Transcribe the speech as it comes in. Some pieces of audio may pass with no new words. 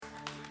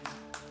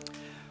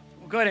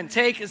Go ahead and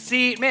take a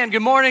seat. Man,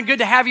 good morning. Good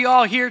to have you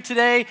all here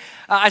today.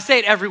 I say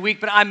it every week,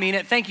 but I mean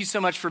it. Thank you so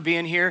much for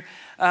being here.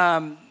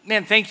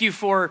 Man, thank you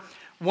for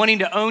wanting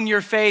to own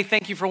your faith.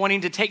 Thank you for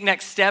wanting to take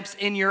next steps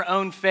in your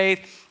own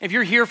faith. If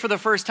you're here for the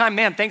first time,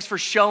 man, thanks for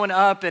showing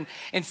up and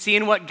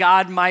seeing what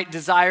God might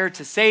desire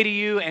to say to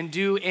you and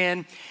do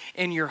in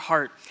your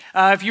heart.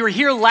 If you were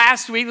here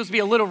last week, this will be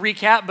a little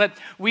recap, but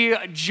we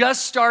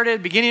just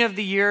started, beginning of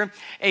the year,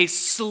 a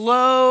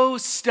slow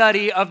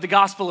study of the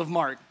Gospel of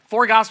Mark.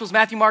 4 Gospels,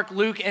 Matthew, Mark,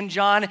 Luke, and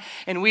John,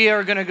 and we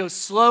are going to go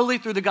slowly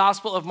through the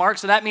Gospel of Mark.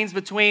 So that means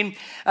between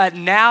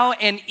now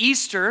and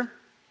Easter,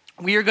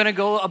 we are going to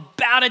go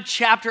about a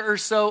chapter or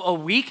so a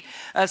week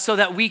so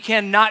that we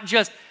can not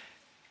just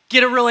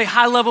get a really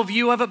high-level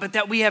view of it, but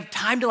that we have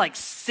time to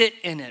sit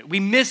in it.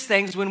 We miss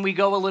things when we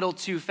go a little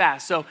too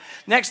fast. So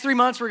next 3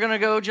 months, we're going to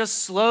go just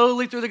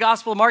slowly through the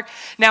Gospel of Mark.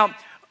 Now,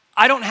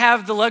 I don't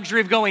have the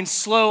luxury of going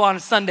slow on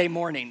Sunday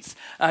mornings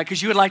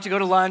because you would like to go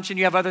to lunch and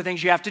you have other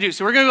things you have to do.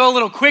 So we're going to go a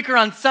little quicker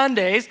on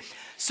Sundays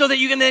so that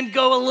you can then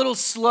go a little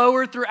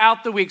slower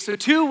throughout the week. So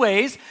 2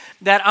 ways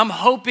that I'm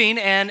hoping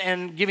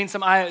and giving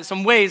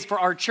some ways for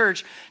our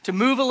church to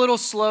move a little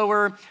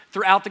slower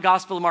throughout the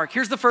Gospel of Mark.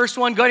 Here's the first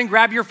one. Go ahead and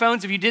grab your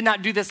phones if you did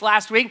not do this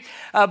last week,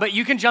 but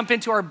you can jump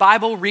into our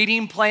Bible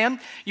reading plan.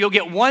 You'll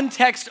get 1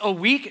 text a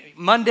week,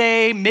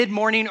 Monday,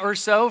 mid-morning or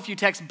so, if you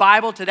text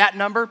Bible to that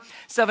number,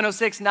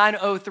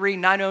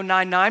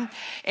 706-903-9099,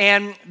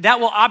 and that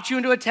will opt you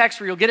into a text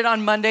where you'll get it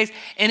on Mondays,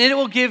 and it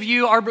will give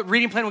you, our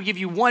reading plan will give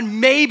you 1,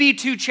 maybe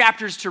 2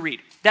 chapters to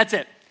read. That's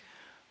it.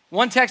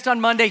 1 text on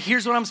Monday,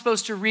 here's what I'm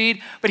supposed to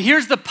read, but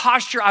here's the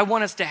posture I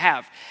want us to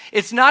have.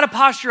 It's not a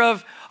posture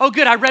of, oh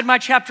good, I read my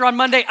chapter on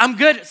Monday, I'm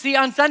good, see you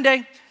on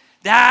Sunday.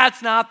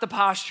 That's not the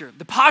posture.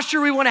 The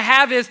posture we want to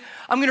have is,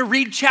 I'm going to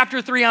read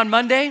chapter 3 on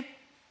Monday,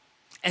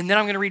 and then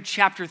I'm going to read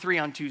chapter 3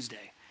 on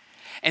Tuesday,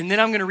 and then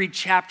I'm going to read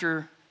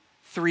chapter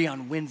 3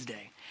 on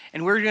Wednesday.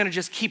 And we're going to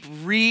just keep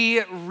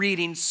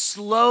rereading,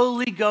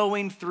 slowly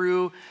going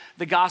through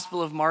the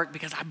Gospel of Mark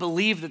because I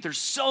believe that there's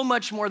so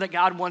much more that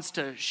God wants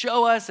to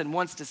show us and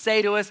wants to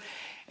say to us.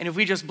 And if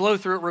we just blow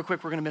through it real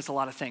quick, we're going to miss a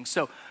lot of things.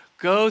 So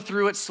go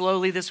through it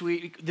slowly this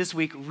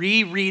week,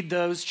 reread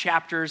those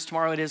chapters.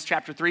 Tomorrow it is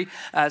chapter 3,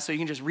 so you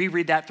can just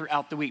reread that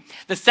throughout the week.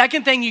 The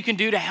second thing you can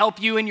do to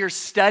help you in your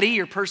study,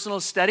 your personal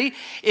study,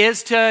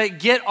 is to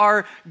get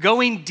our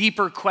Going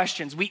Deeper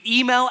questions. We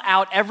email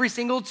out every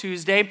single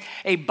Tuesday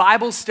a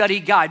Bible study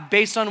guide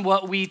based on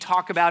what we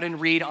talk about and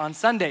read on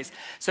Sundays.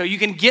 So you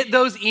can get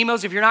those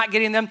emails. If you're not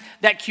getting them,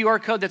 that QR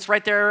code that's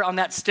right there on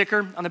that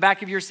sticker on the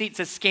back of your seat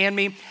says Scan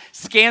Me.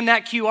 Scan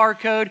that QR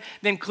code,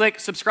 then click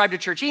Subscribe to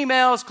Church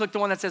Emails, click the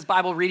one that says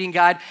Bible Reading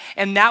Guide,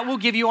 and that will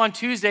give you on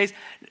Tuesdays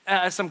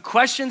some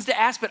questions to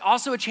ask, but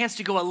also a chance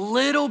to go a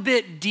little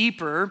bit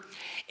deeper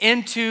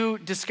into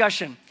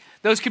discussion.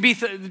 Those could be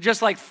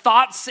just like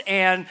thoughts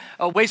and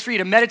ways for you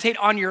to meditate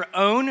on your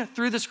own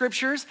through the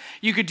scriptures.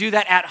 You could do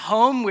that at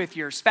home with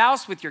your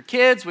spouse, with your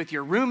kids, with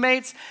your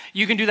roommates.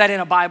 You can do that in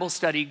a Bible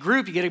study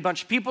group. You get a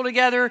bunch of people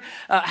together.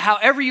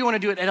 However you want to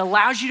do it, it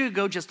allows you to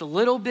go just a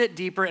little bit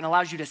deeper and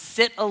allows you to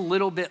sit a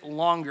little bit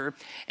longer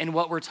in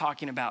what we're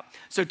talking about.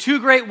 So 2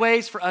 great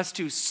ways for us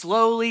to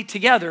slowly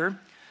go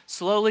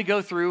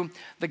through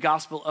the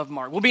Gospel of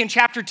Mark. We'll be in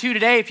chapter 2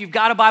 today. If you've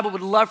got a Bible,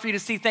 would love for you to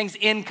see things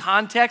in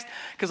context,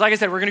 because like I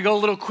said, we're going to go a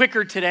little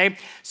quicker today.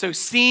 So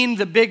seeing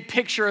the big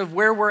picture of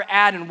where we're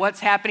at and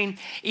what's happening,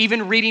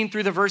 even reading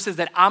through the verses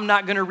that I'm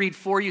not going to read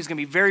for you is going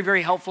to be very,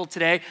 very helpful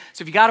today.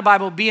 So if you got a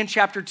Bible, be in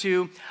chapter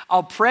 2.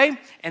 I'll pray,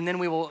 and then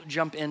we will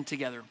jump in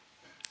together.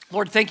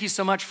 Lord, thank you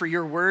so much for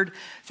your word.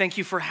 Thank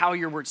you for how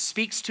your word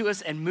speaks to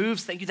us and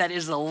moves. Thank you that it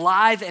is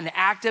alive and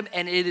active,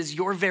 and it is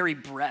your very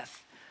breath.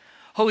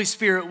 Holy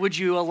Spirit, would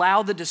you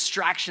allow the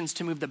distractions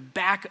to move the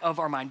back of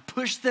our mind,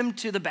 push them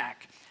to the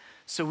back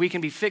so we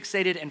can be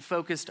fixated and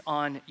focused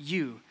on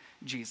you,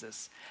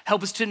 Jesus.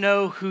 Help us to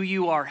know who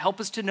you are. Help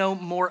us to know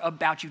more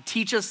about you.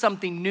 Teach us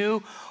something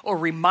new or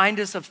remind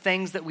us of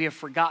things that we have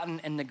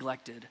forgotten and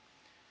neglected.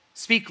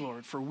 Speak,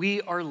 Lord, for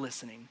we are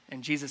listening.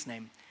 In Jesus'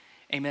 name,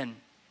 amen.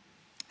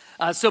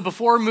 So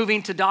before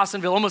moving to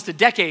Dawsonville almost a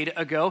decade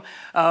ago,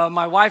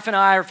 my wife and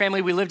I, our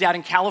family, we lived out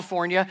in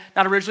California,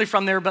 not originally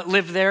from there, but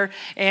lived there.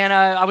 And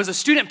I was a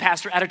student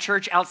pastor at a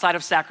church outside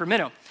of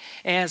Sacramento.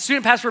 And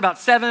student pastor for about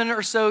 7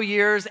 or so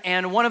years.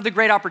 And one of the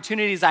great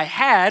opportunities I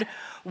had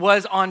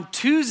was on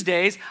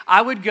Tuesdays,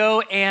 I would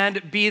go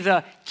and be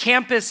the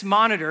campus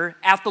monitor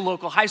at the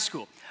local high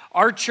school.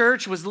 Our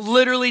church was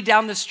literally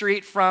down the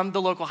street from the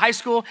local high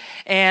school,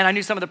 and I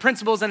knew some of the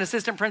principals and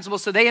assistant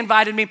principals, so they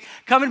invited me,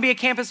 come and be a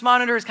campus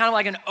monitor. It's kind of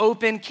like an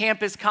open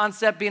campus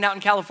concept being out in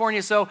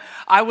California, so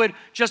I would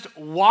just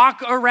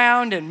walk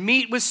around and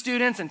meet with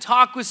students and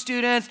talk with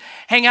students,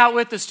 hang out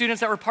with the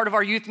students that were part of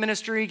our youth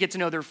ministry, get to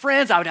know their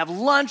friends. I would have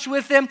lunch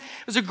with them.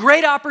 It was a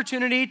great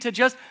opportunity to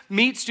just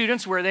meet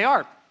students where they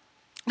are.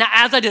 Now,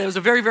 as I did, it was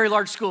a very, very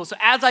large school, so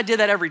as I did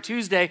that every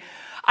Tuesday,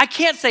 I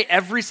can't say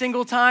every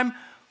single time,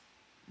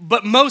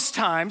 but most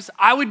times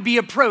I would be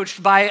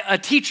approached by a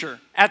teacher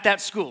at that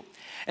school.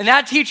 And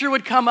that teacher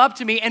would come up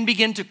to me and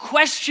begin to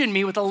question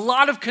me with a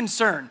lot of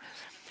concern.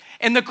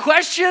 And the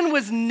question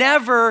was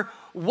never,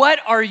 what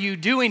are you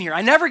doing here?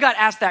 I never got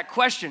asked that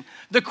question.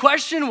 The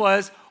question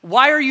was,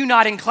 why are you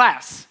not in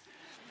class?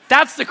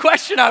 That's the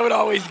question I would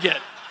always get.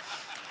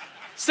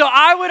 So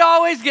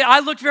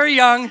I looked very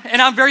young,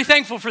 and I'm very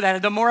thankful for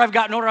that. The more I've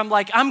gotten older,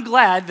 I'm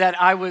glad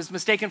that I was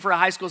mistaken for a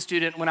high school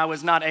student when I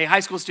was not a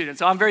high school student.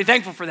 So I'm very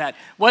thankful for that.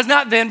 Was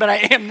not then, but I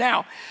am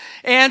now.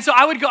 And so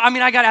I would go,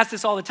 I got asked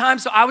this all the time.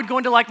 So I would go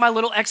into like my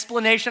little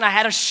explanation. I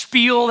had a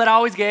spiel that I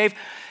always gave.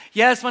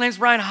 Yes, my name's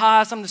Brian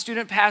Haas. I'm the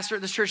student pastor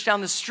at this church down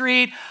the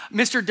street.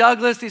 Mr.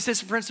 Douglas, the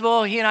assistant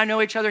principal, he and I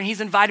know each other, and he's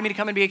invited me to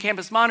come and be a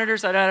campus monitor,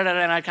 so and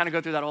I'd kind of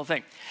go through that whole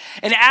thing.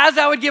 And as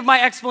I would give my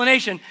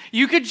explanation,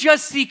 you could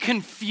just see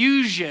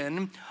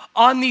confusion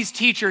on these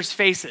teachers'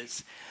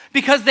 faces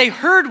because they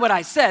heard what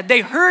I said.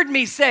 They heard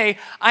me say,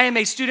 I am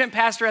a student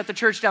pastor at the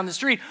church down the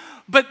street,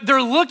 but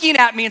they're looking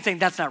at me and saying,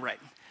 that's not right.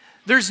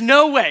 There's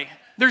no way.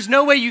 There's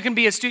no way you can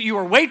be a student. You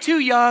are way too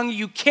young.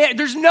 You can't.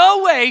 There's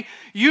no way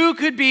you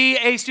could be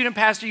a student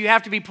pastor. You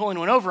have to be pulling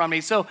one over on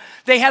me. So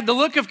they had the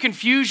look of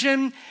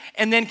confusion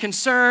and then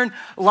concern.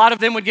 A lot of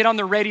them would get on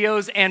the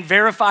radios and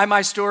verify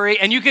my story.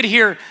 And you could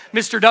hear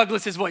Mr.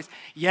 Douglas's voice.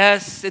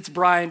 Yes, it's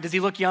Brian. Does he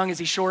look young? Is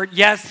he short?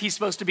 Yes, he's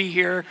supposed to be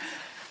here.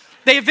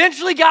 They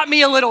eventually got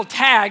me a little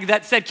tag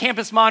that said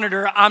campus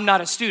monitor. I'm not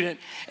a student.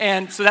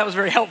 And so that was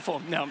very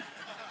helpful. No.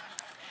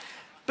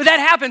 But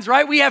that happens,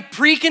 right? We have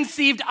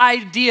preconceived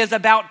ideas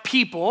about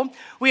people.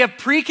 We have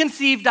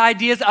preconceived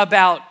ideas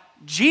about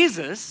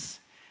Jesus.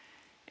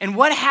 And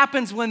what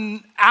happens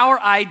when our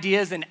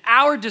ideas and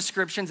our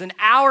descriptions and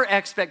our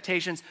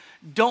expectations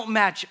don't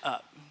match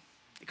up?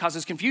 It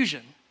causes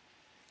confusion,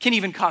 can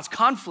even cause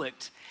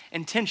conflict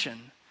and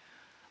tension.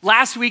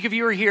 Last week, if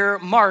you were here,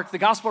 Mark, the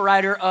gospel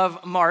writer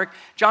of Mark,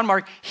 John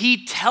Mark,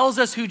 he tells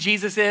us who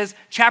Jesus is.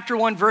 Chapter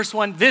 1, verse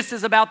 1, this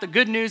is about the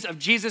good news of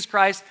Jesus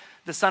Christ,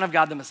 the Son of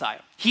God, the Messiah.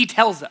 He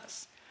tells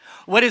us.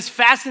 What is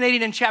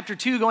fascinating in chapter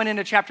 2 going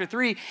into chapter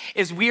 3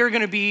 is we are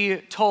going to be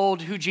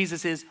told who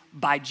Jesus is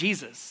by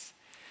Jesus.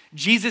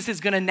 Jesus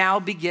is going to now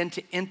begin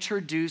to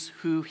introduce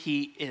who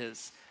he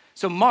is.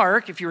 So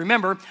Mark, if you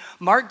remember,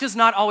 Mark does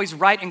not always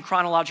write in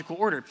chronological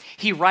order.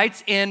 He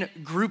writes in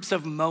groups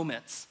of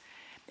moments.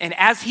 And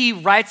as he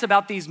writes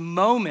about these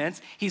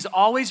moments, he's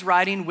always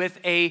writing with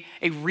a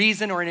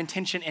reason or an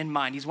intention in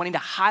mind. He's wanting to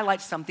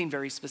highlight something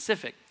very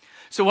specific.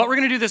 So what we're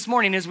going to do this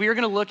morning is we are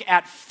going to look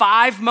at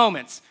 5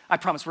 moments. I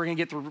promise we're going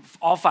to get through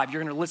all 5.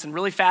 You're going to listen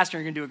really fast and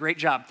you're going to do a great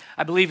job.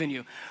 I believe in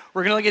you.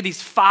 We're going to look at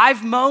these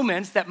 5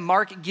 moments that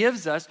Mark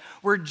gives us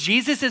where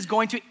Jesus is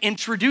going to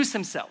introduce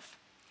himself.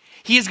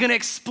 He is going to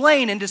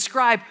explain and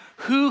describe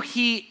who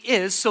he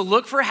is. So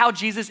look for how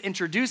Jesus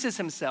introduces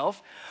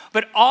himself,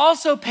 but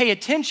also pay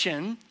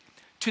attention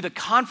to the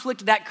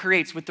conflict that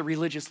creates with the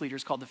religious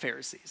leaders called the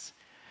Pharisees.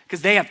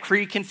 Because they have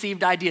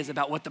preconceived ideas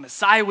about what the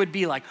Messiah would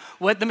be like,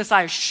 what the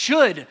Messiah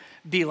should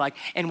be like,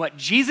 and what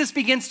Jesus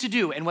begins to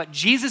do and what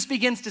Jesus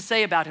begins to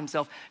say about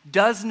himself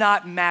does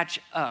not match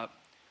up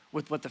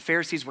with what the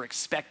Pharisees were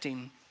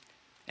expecting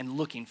and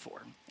looking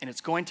for. And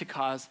it's going to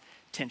cause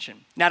tension.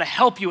 Now, to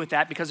help you with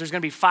that, because there's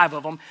going to be 5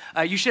 of them,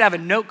 you should have a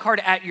note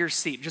card at your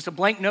seat, just a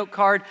blank note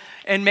card,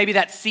 and maybe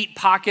that seat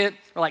pocket,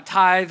 where like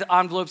tithe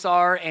envelopes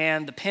are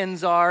and the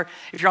pens are.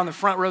 If you're on the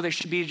front row, they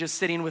should be just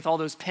sitting with all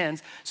those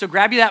pens. So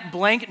grab you that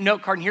blank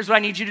note card, and here's what I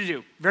need you to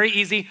do. Very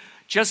easy,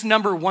 just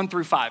number 1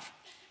 through 5.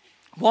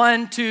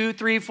 1, 2,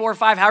 3, 4,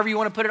 5, however you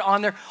want to put it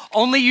on there.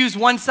 Only use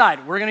one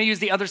side. We're going to use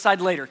the other side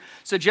later.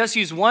 So just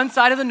use one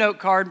side of the note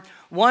card.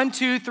 1,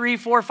 2, 3,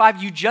 4,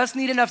 5. You just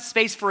need enough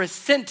space for a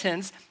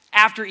sentence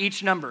after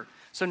each number.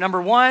 So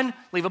number 1,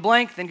 leave a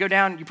blank, then go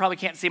down. You probably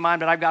can't see mine,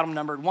 but I've got them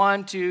numbered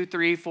 1, 2,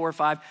 3, 4,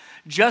 5.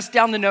 Just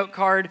down the note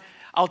card.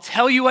 I'll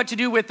tell you what to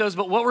do with those,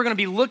 but what we're going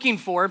to be looking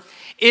for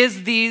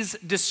is these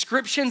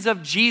descriptions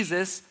of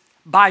Jesus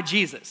by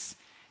Jesus.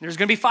 And there's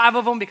going to be 5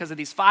 of them because of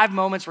these 5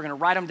 moments. We're going to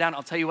write them down.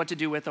 I'll tell you what to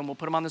do with them. We'll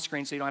put them on the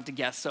screen so you don't have to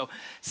guess. So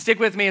stick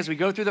with me as we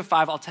go through the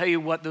 5. I'll tell you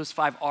what those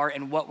 5 are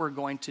and what we're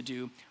going to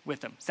do with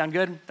them. Sound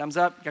good? Thumbs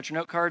up. Got your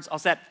note cards? All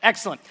set?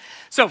 Excellent.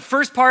 So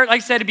first part, like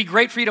I said, it'd be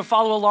great for you to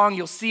follow along.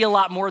 You'll see a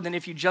lot more than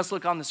if you just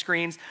look on the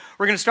screens.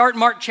 We're going to start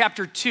Mark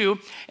chapter 2.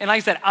 And like I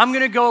said, I'm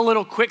going to go a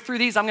little quick through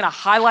these. I'm going to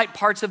highlight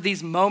parts of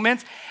these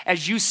moments.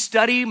 As you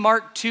study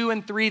Mark 2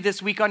 and 3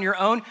 this week on your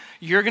own,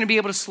 you're going to be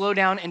able to slow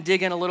down and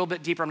dig in a little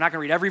bit deeper. I'm not going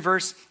to read every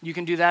verse. You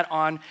can do that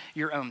on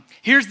your own.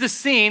 Here's the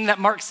scene that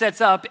Mark sets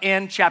up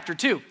in chapter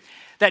 2.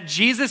 That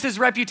Jesus'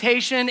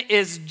 reputation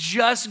is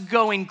just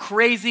going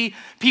crazy.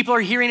 People are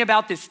hearing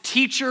about this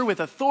teacher with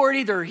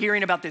authority. They're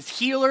hearing about this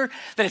healer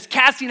that is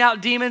casting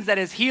out demons, that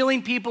is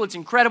healing people. It's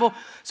incredible.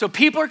 So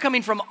people are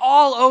coming from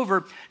all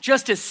over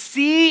just to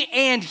see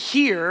and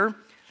hear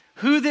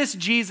who this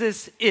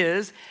Jesus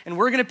is. And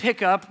we're going to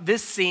pick up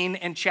this scene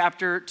in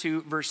chapter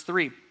 2, verse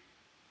 3.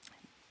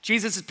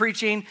 Jesus is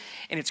preaching,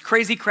 and it's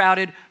crazy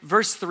crowded.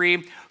 Verse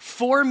 3,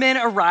 4 men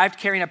arrived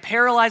carrying a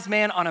paralyzed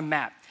man on a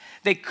mat.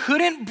 They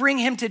couldn't bring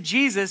him to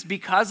Jesus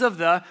because of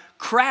the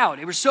crowd.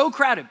 It was so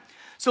crowded.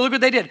 So look what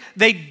they did.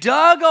 They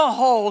dug a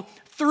hole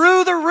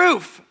through the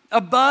roof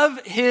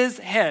above his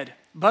head,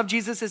 above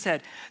Jesus'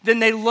 head. Then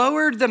they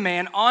lowered the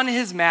man on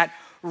his mat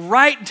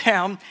right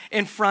down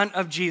in front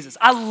of Jesus.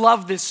 I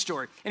love this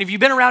story. And if you've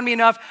been around me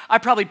enough, I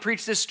probably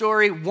preach this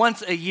story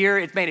once a year.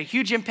 It's made a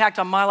huge impact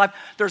on my life.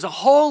 There's a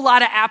whole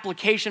lot of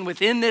application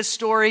within this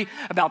story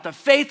about the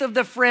faith of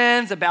the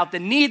friends, about the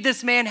need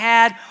this man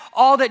had,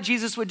 all that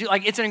Jesus would do.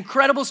 Like, it's an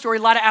incredible story,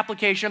 a lot of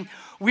application.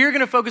 We're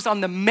going to focus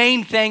on the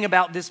main thing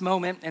about this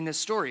moment and this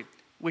story,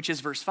 which is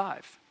verse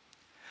 5.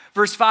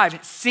 Verse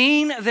 5,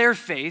 seeing their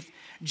faith,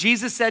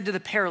 Jesus said to the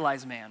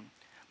paralyzed man,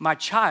 "My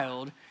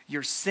child,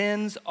 your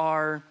sins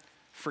are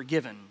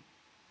forgiven."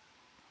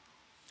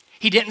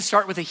 He didn't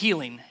start with a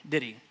healing,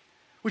 did he?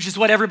 Which is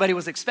what everybody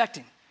was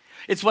expecting.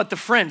 It's what the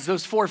friends,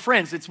 those 4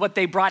 friends, it's what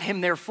they brought him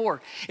there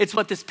for. It's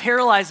what this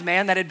paralyzed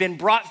man that had been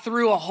brought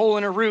through a hole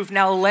in a roof,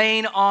 now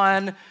laying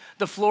on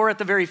the floor at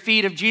the very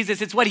feet of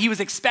Jesus, it's what he was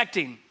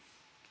expecting.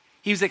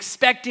 He was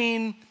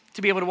expecting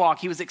to be able to walk.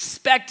 He was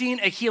expecting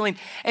a healing.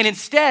 And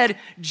instead,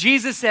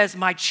 Jesus says,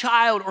 "My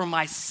child," or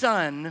 "my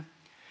son,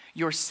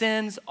 your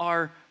sins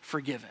are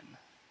forgiven."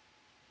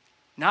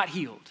 Not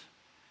healed,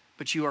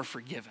 but you are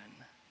forgiven.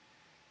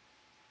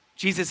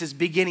 Jesus is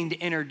beginning to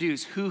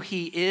introduce who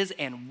he is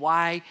and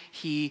why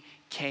he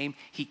came.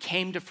 He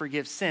came to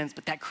forgive sins,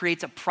 but that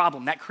creates a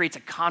problem. That creates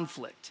a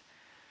conflict,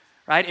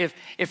 right?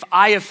 If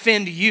I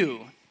offend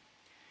you,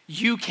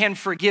 you can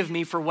forgive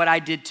me for what I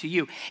did to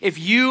you. If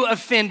you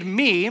offend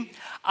me,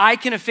 I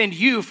can offend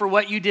you for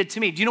what you did to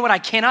me. Do you know what I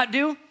cannot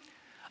do?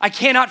 I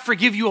cannot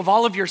forgive you of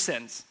all of your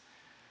sins.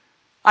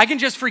 I can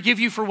just forgive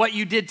you for what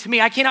you did to me.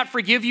 I cannot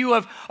forgive you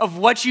of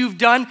what you've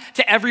done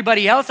to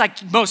everybody else. I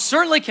most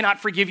certainly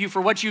cannot forgive you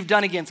for what you've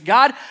done against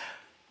God.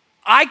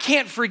 I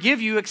can't forgive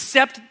you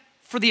except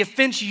for the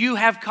offense you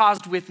have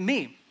caused with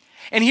me.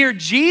 And here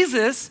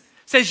Jesus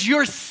says,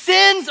 your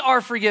sins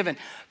are forgiven.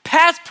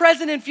 Past,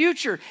 present, and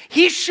future.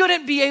 He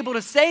shouldn't be able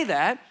to say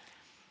that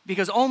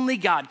because only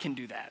God can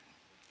do that.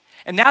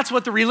 And that's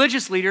what the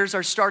religious leaders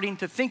are starting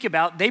to think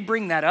about. They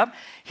bring that up.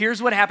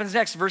 Here's what happens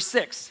next, verse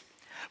 6.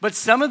 But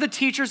some of the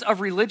teachers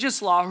of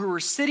religious law who were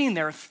sitting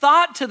there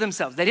thought to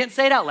themselves, they didn't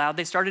say it out loud,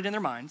 they started in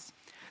their minds.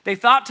 They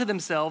thought to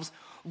themselves,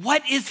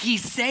 what is he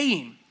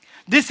saying?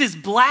 This is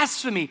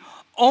blasphemy.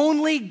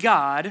 Only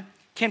God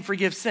can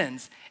forgive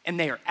sins. And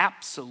they are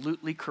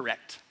absolutely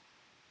correct.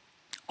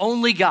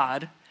 Only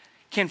God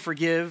can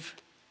forgive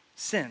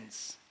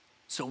sins.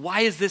 So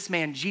why is this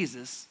man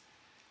Jesus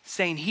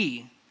saying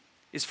he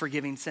is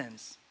forgiving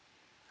sins?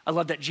 I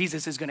love that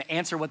Jesus is going to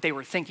answer what they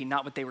were thinking,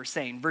 not what they were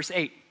saying. Verse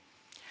 8.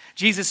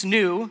 Jesus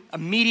knew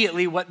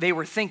immediately what they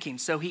were thinking,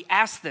 so he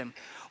asked them,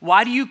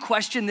 why do you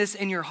question this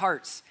in your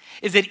hearts?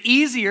 Is it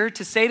easier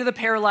to say to the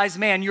paralyzed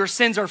man, your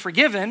sins are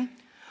forgiven?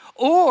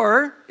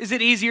 Or is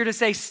it easier to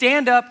say,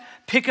 stand up,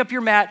 pick up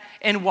your mat,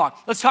 and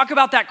walk? Let's talk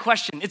about that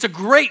question. It's a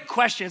great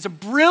question. It's a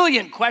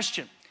brilliant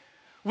question.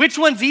 Which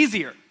one's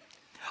easier?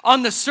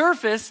 On the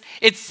surface,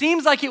 it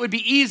seems like it would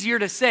be easier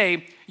to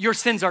say, your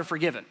sins are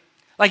forgiven.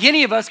 Like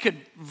any of us could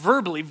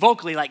verbally,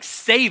 vocally,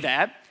 say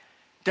that.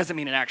 Doesn't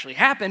mean it actually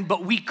happened,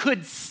 but we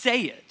could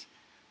say it.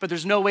 But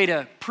there's no way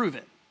to prove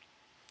it.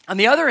 On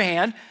the other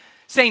hand,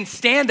 saying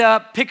stand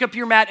up, pick up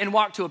your mat, and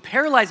walk to a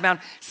paralyzed man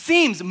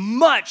seems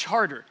much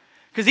harder.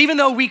 Because even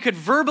though we could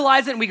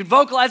verbalize it and we could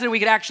vocalize it and we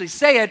could actually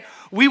say it,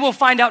 we will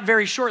find out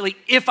very shortly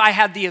if I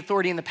had the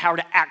authority and the power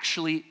to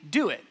actually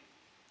do it.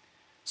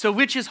 So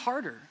which is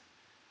harder?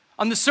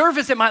 On the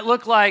surface, it might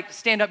look like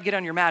stand up, get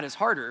on your mat is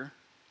harder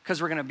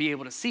because we're going to be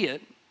able to see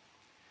it.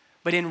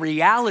 But in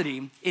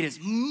reality, it is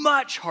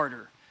much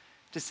harder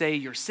to say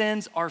your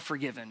sins are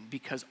forgiven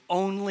because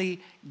only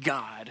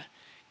God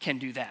can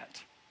do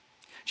that.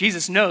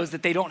 Jesus knows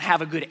that they don't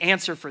have a good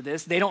answer for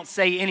this. They don't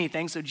say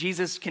anything, so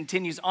Jesus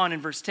continues on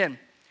in verse 10.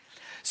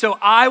 So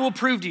I will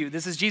prove to you,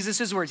 this is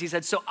Jesus' words. He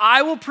said, so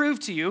I will prove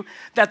to you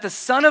that the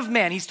Son of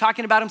Man, he's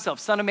talking about himself.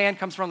 Son of Man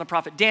comes from the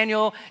prophet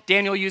Daniel.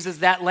 Daniel uses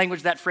that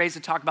language, that phrase to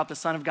talk about the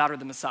Son of God or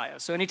the Messiah.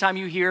 So anytime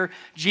you hear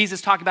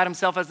Jesus talk about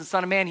himself as the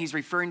Son of Man, he's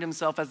referring to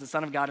himself as the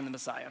Son of God and the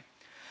Messiah.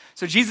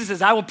 So Jesus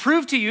says, I will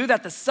prove to you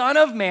that the Son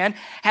of Man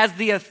has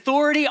the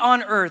authority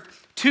on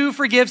earth to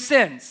forgive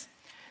sins.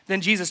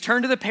 Then Jesus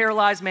turned to the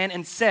paralyzed man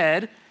and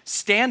said,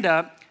 stand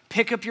up,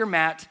 pick up your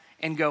mat,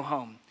 and go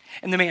home.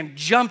 And the man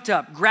jumped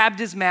up, grabbed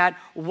his mat,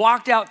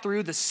 walked out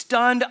through the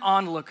stunned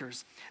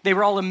onlookers. They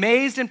were all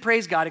amazed and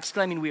praised God,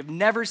 exclaiming, we have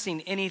never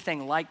seen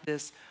anything like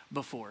this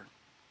before.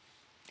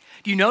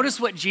 Do you notice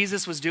what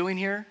Jesus was doing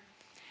here?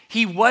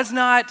 He was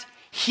not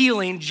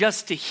healing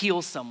just to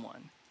heal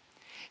someone.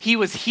 He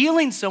was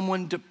healing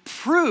someone to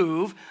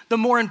prove the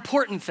more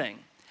important thing,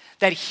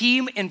 that he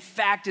in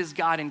fact is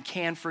God and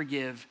can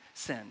forgive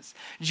sins.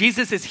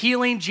 Jesus'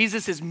 healing,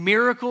 Jesus'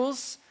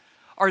 miracles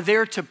are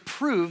there to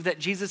prove that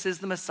Jesus is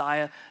the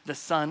Messiah, the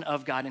Son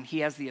of God, and he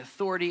has the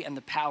authority and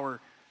the power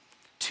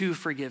to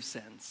forgive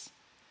sins.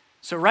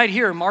 So right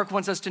here, Mark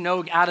wants us to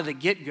know out of the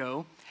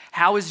get-go,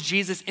 how is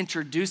Jesus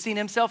introducing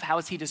himself? How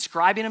is he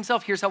describing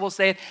himself? Here's how we'll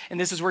say it, and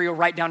this is where you'll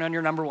write down on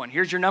your number one.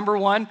 Here's your number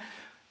one.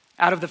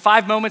 Out of the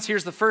 5 moments,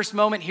 here's the first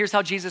moment. Here's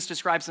how Jesus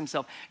describes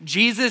himself.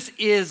 Jesus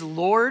is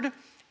Lord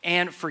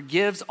and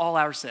forgives all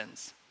our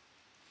sins.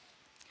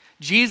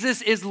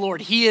 Jesus is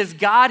Lord. He is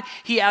God.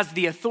 He has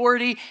the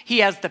authority. He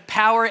has the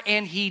power,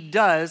 and he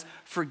does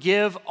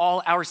forgive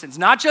all our sins.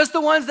 Not just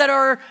the ones that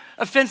are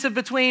offensive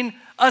between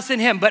us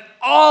and him, but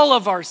all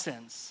of our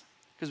sins.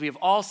 Because we have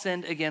all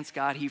sinned against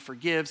God. He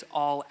forgives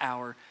all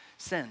our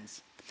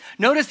sins.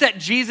 Notice that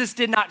Jesus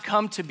did not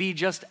come to be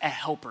just a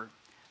helper.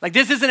 Like,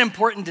 this is an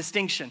important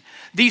distinction.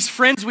 These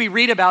friends we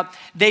read about,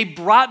 they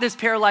brought this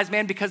paralyzed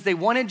man because they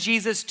wanted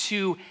Jesus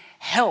to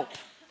help.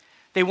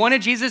 They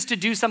wanted Jesus to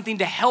do something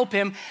to help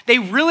him. They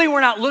really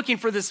were not looking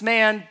for this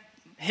man,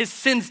 his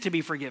sins to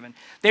be forgiven.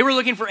 They were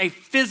looking for a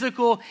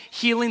physical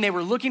healing. They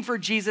were looking for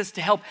Jesus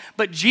to help.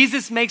 But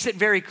Jesus makes it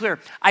very clear.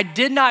 I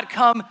did not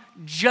come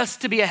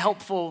just to be a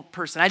helpful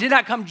person. I did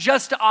not come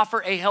just to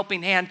offer a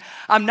helping hand.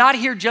 I'm not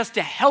here just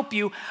to help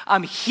you.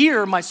 I'm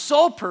here. My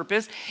sole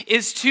purpose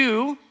is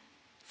to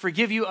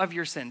forgive you of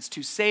your sins,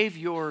 to save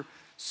your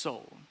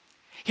soul.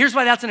 Here's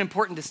why that's an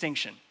important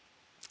distinction.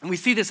 And we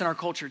see this in our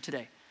culture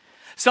today.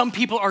 Some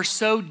people are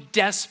so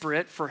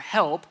desperate for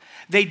help,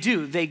 they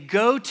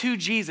go to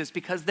Jesus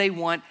because they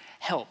want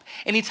help.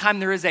 Anytime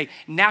there is a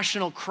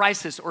national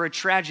crisis or a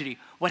tragedy,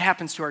 what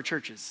happens to our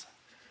churches?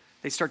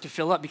 They start to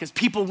fill up because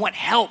people want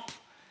help.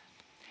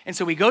 And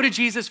so we go to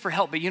Jesus for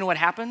help, but you know what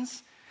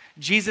happens?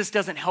 Jesus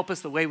doesn't help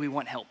us the way we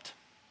want helped.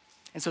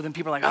 And so then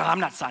people are like, I'm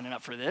not signing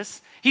up for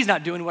this. He's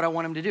not doing what I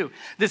want him to do.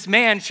 This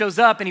man shows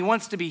up and he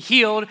wants to be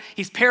healed.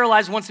 He's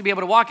paralyzed, wants to be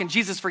able to walk, and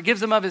Jesus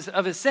forgives him of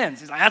his sins.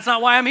 He's like, that's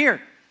not why I'm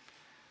here.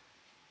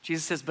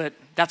 Jesus says, but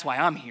that's why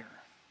I'm here.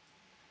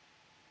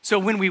 So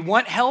when we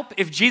want help,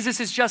 if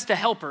Jesus is just a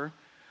helper,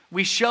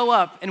 we show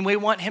up and we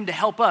want him to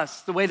help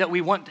us the way that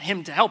we want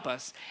him to help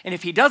us. And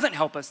if he doesn't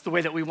help us the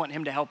way that we want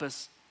him to help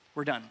us,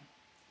 we're done.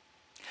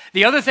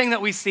 The other thing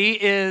that we see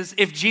is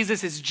if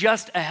Jesus is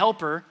just a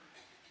helper,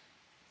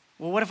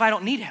 well, what if I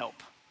don't need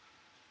help?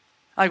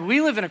 Like,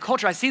 we live in a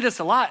culture, I see this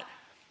a lot.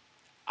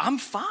 I'm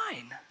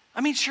fine.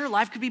 I mean, sure,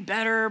 life could be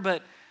better,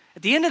 but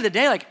at the end of the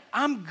day, like,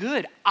 I'm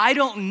good. I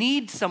don't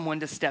need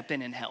someone to step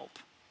in and help.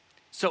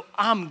 So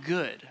I'm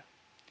good.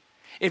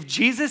 If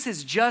Jesus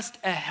is just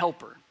a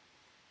helper,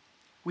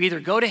 we either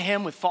go to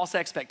him with false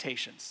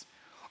expectations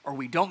or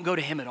we don't go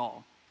to him at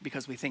all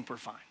because we think we're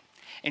fine.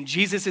 And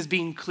Jesus is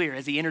being clear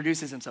as he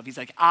introduces himself. He's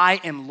like, I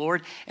am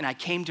Lord, and I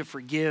came to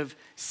forgive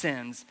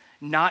sins,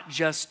 not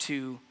just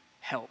to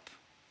help.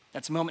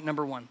 That's moment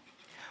number 1.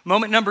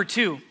 Moment number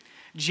 2,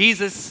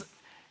 Jesus,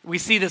 we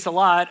see this a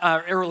lot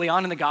early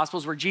on in the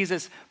Gospels where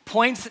Jesus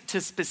points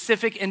to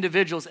specific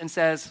individuals and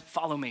says,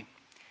 follow me.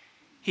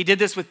 He did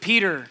this with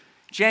Peter,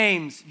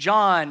 James,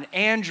 John,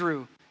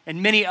 Andrew,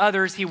 and many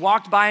others. He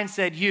walked by and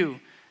said, you,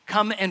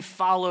 come and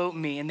follow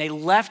me. And they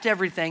left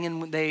everything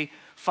and they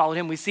followed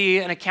him. We see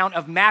an account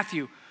of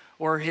Matthew,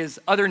 or his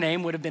other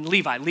name would have been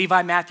Levi.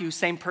 Levi, Matthew,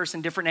 same person,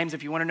 different names.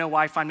 If you want to know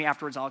why, find me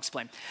afterwards, I'll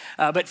explain.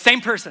 But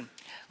same person,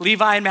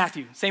 Levi and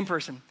Matthew, same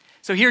person.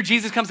 So here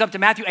Jesus comes up to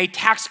Matthew, a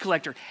tax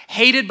collector,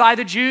 hated by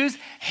the Jews,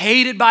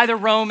 hated by the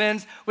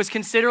Romans, was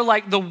considered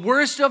like the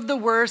worst of the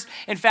worst.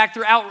 In fact,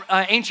 throughout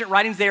ancient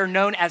writings, they are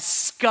known as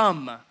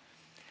scum.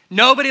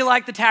 Nobody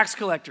liked the tax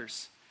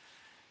collectors.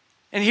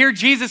 And here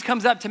Jesus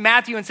comes up to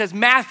Matthew and says,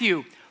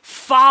 Matthew,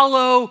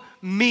 follow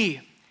me.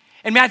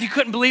 And Matthew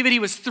couldn't believe it. He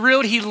was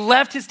thrilled. He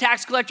left his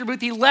tax collector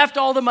booth. He left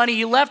all the money.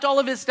 He left all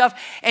of his stuff,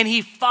 and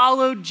he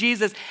followed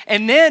Jesus.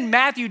 And then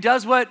Matthew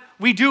does what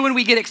we do when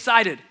we get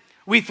excited.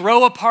 We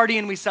throw a party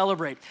and we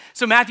celebrate.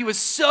 So Matthew was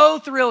so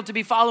thrilled to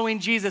be following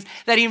Jesus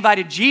that he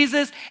invited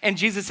Jesus and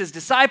Jesus'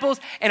 disciples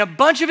and a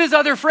bunch of his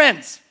other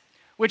friends,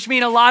 which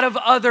mean a lot of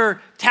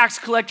other tax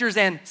collectors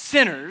and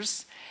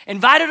sinners,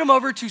 invited him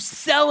over to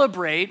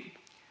celebrate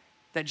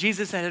that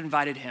Jesus had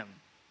invited him.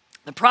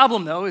 The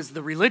problem, though, is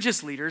the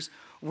religious leaders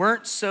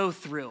weren't so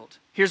thrilled.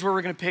 Here's where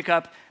we're going to pick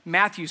up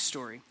Matthew's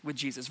story with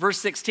Jesus. Verse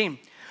 16.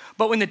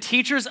 But when the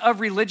teachers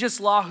of religious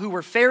law who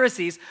were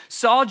Pharisees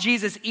saw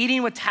Jesus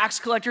eating with tax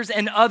collectors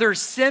and other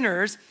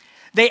sinners,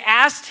 they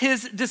asked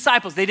his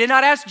disciples, they did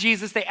not ask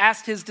Jesus, they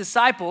asked his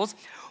disciples,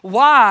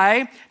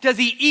 why does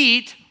he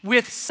eat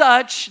with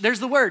such, there's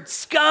the word,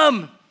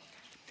 scum?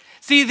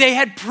 See, they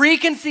had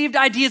preconceived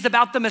ideas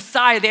about the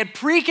Messiah. They had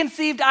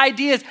preconceived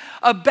ideas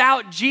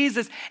about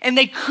Jesus, and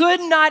they could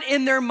not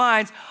in their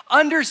minds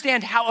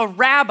understand how a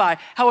rabbi,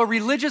 how a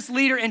religious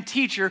leader and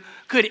teacher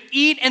could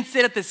eat and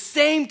sit at the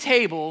same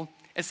table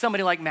as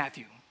somebody like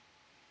Matthew,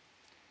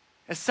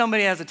 as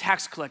somebody as a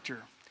tax collector,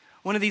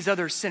 one of these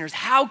other sinners.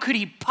 How could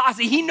he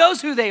possibly, he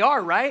knows who they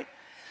are, right?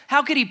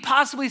 How could he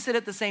possibly sit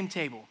at the same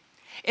table?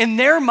 In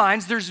their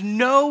minds, there's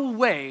no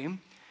way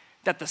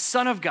that the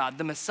Son of God,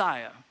 the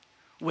Messiah,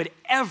 would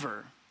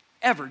ever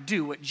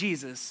do what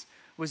Jesus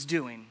was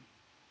doing.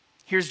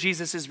 Here's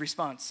Jesus'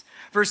 response.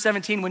 Verse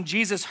 17, when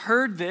Jesus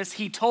heard this,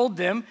 he told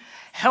them,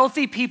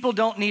 healthy people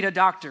don't need a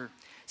doctor,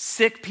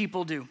 sick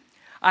people do.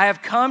 I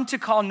have come to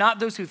call not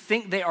those who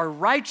think they are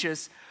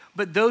righteous,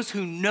 but those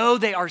who know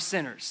they are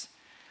sinners.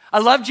 I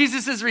love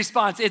Jesus'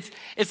 response.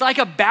 It's like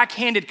a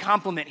backhanded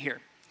compliment here.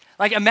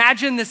 Like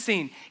imagine this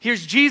scene.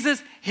 Here's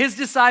Jesus, his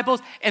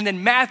disciples, and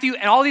then Matthew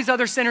and all these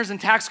other sinners and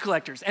tax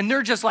collectors. And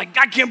they're just like,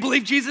 I can't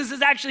believe Jesus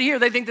is actually here.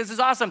 They think this is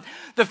awesome.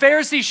 The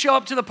Pharisees show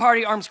up to the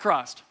party, arms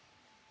crossed.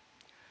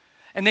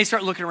 And they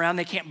start looking around,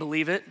 they can't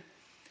believe it.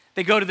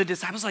 They go to the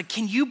disciples like,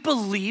 can you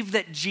believe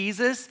that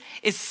Jesus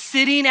is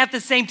sitting at the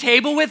same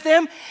table with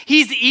them?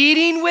 He's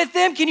eating with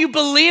them. Can you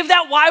believe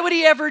that? Why would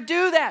he ever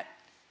do that?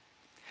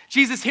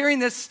 Jesus, hearing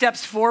this,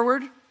 steps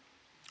forward,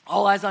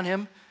 all eyes on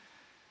him.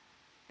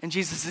 And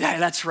Jesus says, yeah,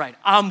 that's right.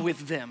 I'm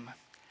with them.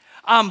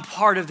 I'm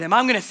part of them.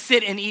 I'm going to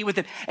sit and eat with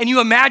them. And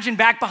you imagine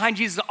back behind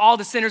Jesus, all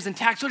the sinners and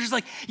tax collectors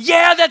like,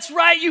 yeah, that's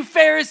right, you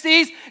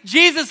Pharisees.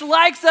 Jesus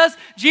likes us.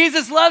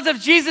 Jesus loves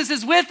us. Jesus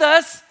is with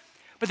us.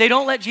 But they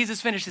don't let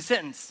Jesus finish the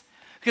sentence.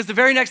 Because the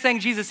very next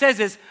thing Jesus says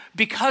is,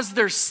 because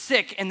they're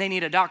sick and they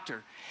need a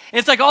doctor. And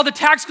it's like all the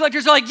tax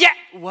collectors are like, yeah,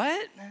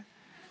 what?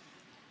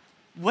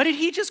 What did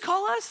he just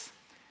call us?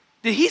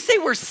 Did he say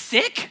we're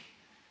sick?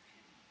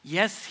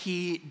 Yes,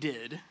 he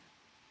did.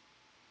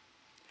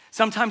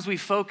 Sometimes we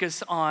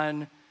focus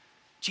on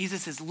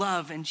Jesus'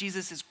 love and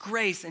Jesus'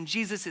 grace and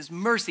Jesus'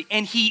 mercy,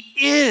 and he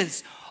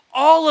is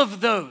all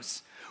of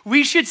those.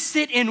 We should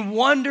sit in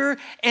wonder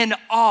and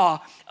awe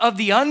of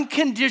the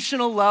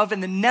unconditional love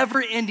and the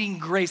never-ending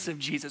grace of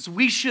Jesus.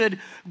 We should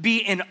be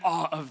in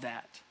awe of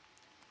that.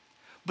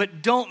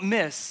 But don't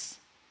miss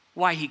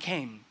why he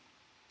came.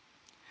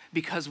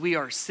 Because we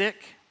are sick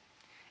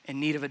in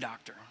need of a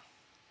doctor.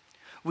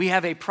 We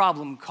have a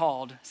problem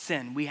called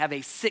sin. We have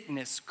a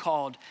sickness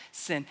called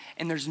sin,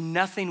 and there's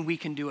nothing we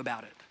can do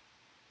about it.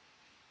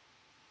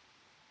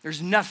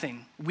 There's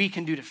nothing we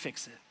can do to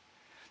fix it.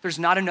 There's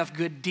not enough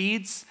good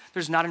deeds.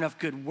 There's not enough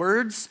good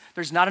words.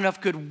 There's not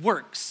enough good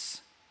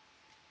works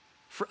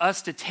for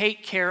us to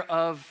take care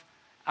of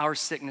our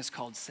sickness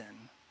called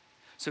sin.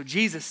 So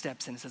Jesus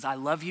steps in and says, I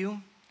love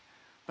you,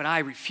 but I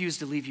refuse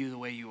to leave you the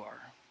way you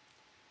are.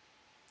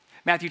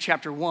 Matthew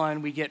chapter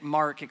 1, we get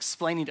Mark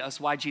explaining to us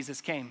why Jesus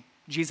came.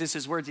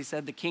 Jesus' words, he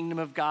said, the kingdom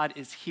of God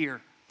is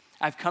here.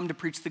 I've come to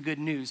preach the good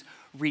news.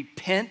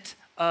 Repent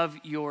of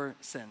your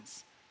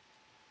sins.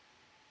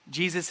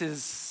 Jesus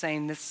is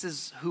saying, this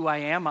is who I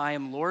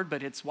am Lord,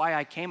 but it's why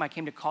I came. I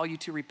came to call you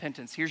to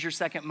repentance. Here's your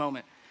second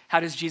moment. How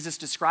does Jesus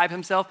describe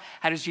himself?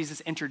 How does Jesus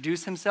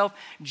introduce himself?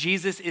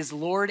 Jesus is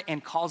Lord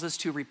and calls us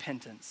to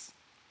repentance.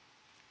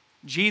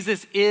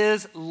 Jesus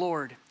is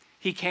Lord.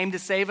 He came to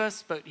save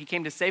us, but he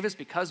came to save us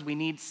because we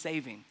need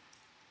saving.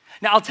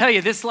 Now, I'll tell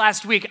you, this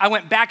last week, I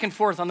went back and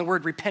forth on the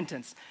word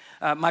repentance.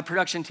 My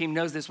production team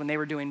knows this when they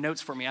were doing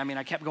notes for me. I mean,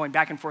 I kept going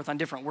back and forth on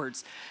different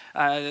words.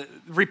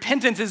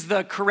 Repentance is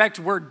the correct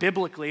word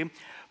biblically,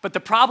 but the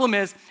problem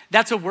is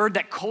that's a word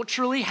that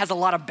culturally has a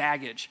lot of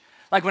baggage.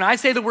 Like when I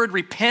say the word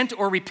repent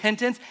or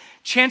repentance,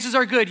 chances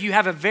are good you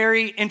have a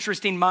very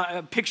interesting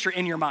picture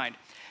in your mind.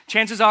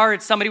 Chances are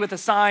it's somebody with a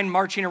sign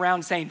marching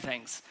around saying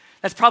things.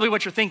 That's probably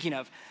what you're thinking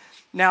of.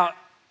 Now,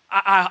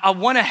 I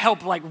want to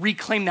help like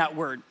reclaim that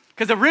word.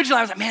 Because originally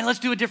I was like, man, let's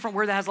do a different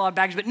word that has a lot of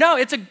baggage. But no,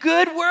 it's a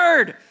good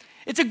word.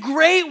 It's a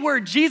great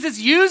word. Jesus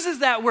uses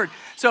that word.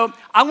 So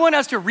I want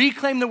us to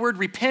reclaim the word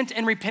repent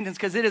and repentance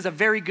because it is a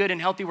very good and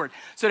healthy word.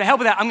 So to help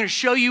with that, I'm going to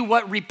show you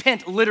what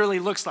repent literally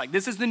looks like.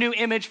 This is the new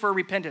image for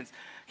repentance.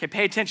 Okay,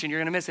 pay attention. You're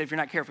going to miss it if you're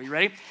not careful. You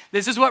ready?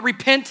 This is what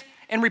repent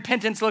and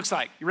repentance looks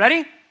like. You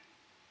ready?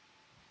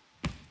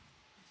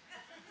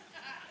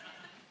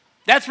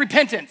 That's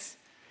repentance.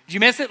 Did you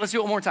miss it? Let's do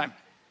it one more time.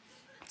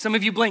 Some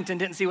of you blinked and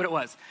didn't see what it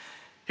was.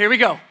 Here we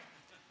go.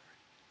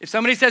 If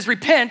somebody says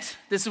repent,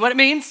 this is what it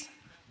means.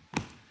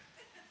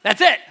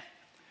 That's it.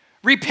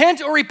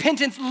 Repent or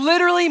repentance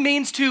literally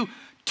means to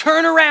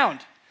turn around,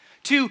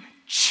 to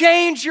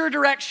change your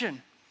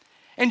direction.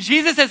 And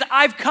Jesus says,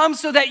 I've come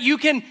so that you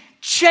can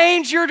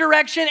change your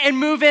direction and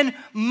move in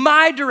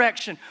my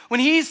direction. When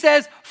he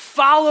says,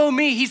 follow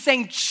me, he's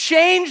saying,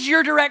 change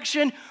your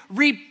direction,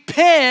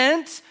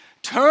 repent,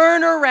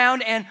 turn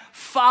around, and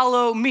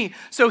follow me.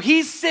 So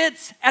he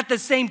sits at the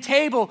same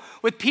table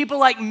with people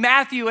like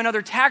Matthew and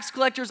other tax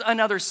collectors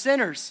and other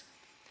sinners.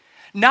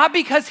 Not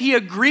because he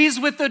agrees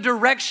with the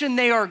direction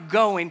they are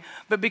going,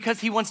 but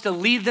because he wants to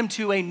lead them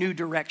to a new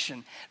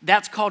direction.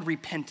 That's called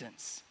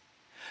repentance.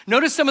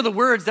 Notice some of the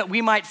words that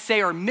we might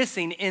say are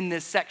missing in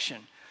this section.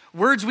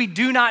 Words we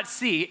do not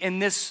see in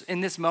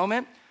this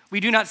moment. We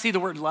do not see the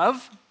word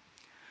love.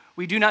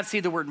 We do not see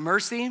the word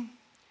mercy.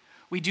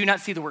 We do not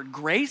see the word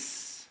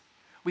grace.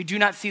 We do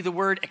not see the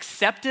word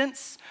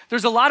acceptance.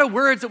 There's a lot of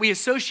words that we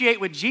associate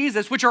with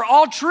Jesus, which are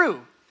all true,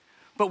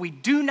 but we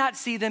do not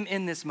see them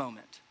in this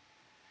moment.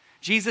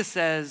 Jesus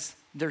says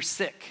they're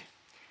sick,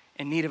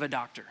 in need of a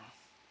doctor.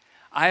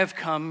 I have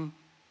come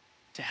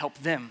to help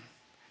them,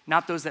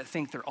 not those that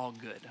think they're all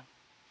good.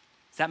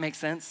 Does that make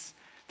sense?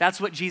 That's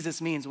what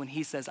Jesus means when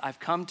he says, I've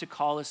come to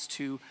call us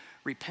to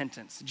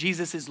repentance.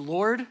 Jesus is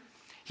Lord.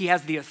 He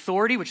has the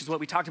authority, which is what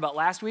we talked about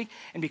last week.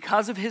 And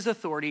because of his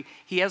authority,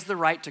 he has the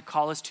right to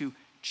call us to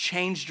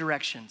change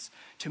directions,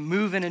 to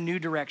move in a new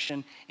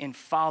direction in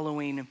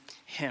following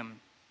him.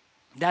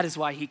 That is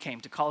why he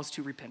came, to call us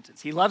to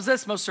repentance. He loves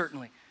us, most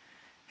certainly.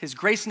 His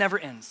grace never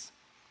ends.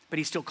 but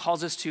he still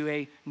calls us to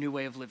a new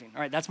way of living.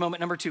 All right, that's moment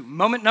number 2.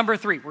 Moment number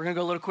 3, we're gonna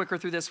go a little quicker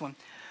through this one.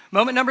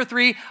 Moment number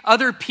 3,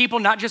 other people,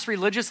 not just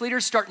religious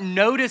leaders, start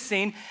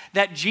noticing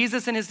that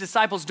Jesus and his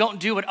disciples don't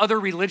do what other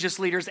religious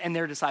leaders and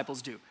their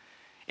disciples do.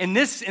 In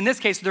this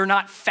case, they're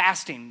not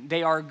fasting.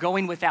 They are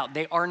going without.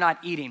 They are not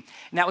eating.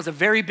 And that was a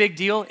very big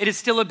deal. It is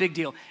still a big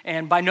deal.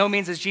 And by no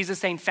means is Jesus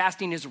saying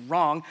fasting is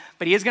wrong,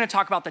 but he is going to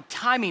talk about the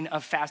timing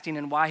of fasting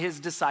and why his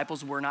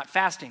disciples were not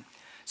fasting.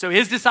 So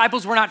his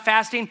disciples were not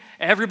fasting.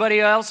 Everybody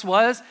else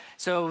was.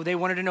 So they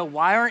wanted to know,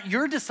 why aren't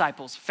your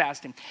disciples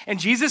fasting? And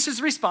Jesus'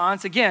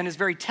 response, again, is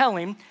very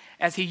telling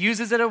as he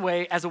uses it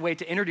as a way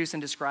to introduce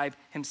and describe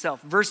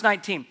himself. Verse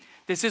 19.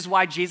 This is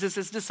why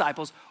Jesus'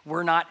 disciples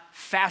were not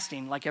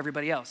fasting like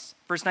everybody else.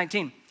 Verse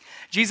 19,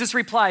 Jesus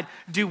replied,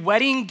 do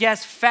wedding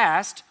guests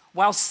fast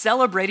while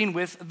celebrating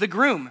with the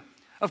groom?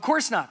 Of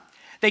course not.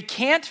 They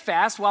can't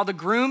fast while the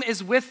groom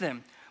is with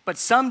them, but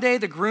someday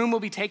the groom will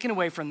be taken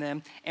away from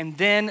them and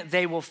then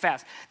they will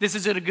fast. This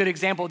is a good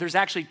example. There's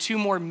actually 2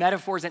 more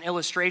metaphors and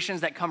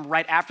illustrations that come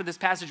right after this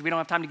passage we don't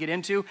have time to get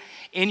into.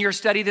 In your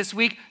study this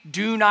week,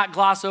 do not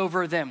gloss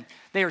over them.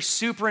 They are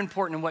super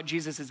important in what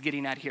Jesus is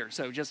getting at here.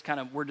 So just kind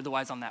of word to the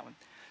wise on that one.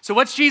 So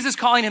what's Jesus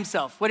calling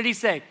himself? What did he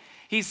say?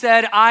 He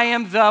said, I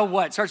am the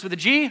what? Starts with a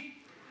G?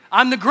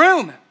 I'm the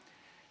groom.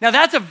 Now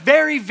that's a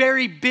very,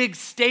 very big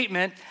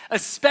statement,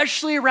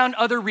 especially around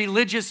other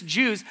religious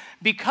Jews,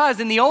 because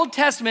in the Old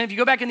Testament, if you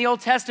go back in the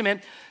Old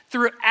Testament,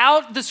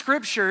 throughout the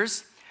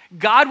scriptures,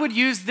 God would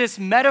use this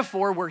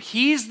metaphor where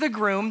he's the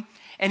groom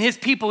and his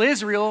people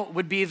Israel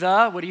would be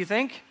the, what do you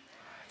think?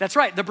 That's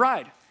right, the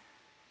bride.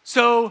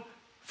 So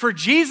for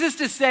Jesus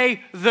to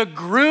say, the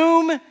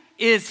groom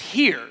is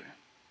here,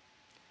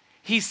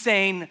 he's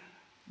saying,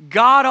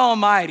 God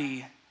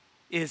Almighty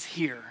is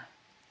here,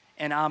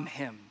 and I'm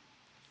him.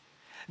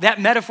 That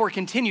metaphor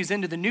continues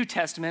into the New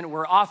Testament,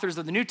 where authors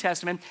of the New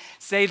Testament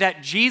say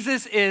that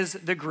Jesus is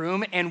the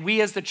groom, and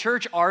we as the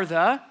church are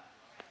the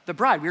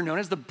bride. We're known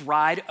as the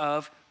bride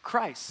of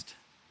Christ.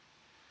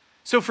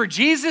 So for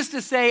Jesus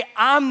to say,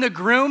 I'm the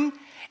groom,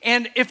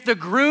 and if the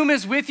groom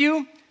is with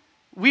you,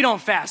 we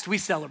don't fast, we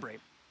celebrate.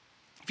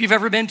 If you've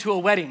ever been to a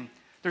wedding,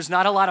 there's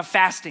not a lot of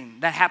fasting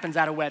that happens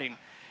at a wedding.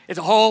 It's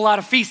a whole lot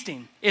of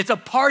feasting. It's a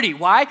party.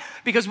 Why?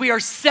 Because we are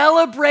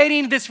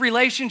celebrating this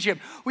relationship.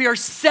 We are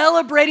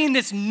celebrating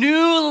this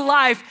new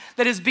life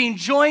that is being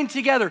joined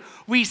together.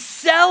 We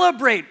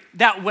celebrate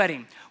that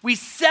wedding. We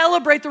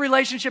celebrate the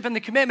relationship and the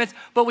commitments,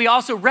 but we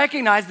also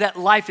recognize that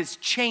life is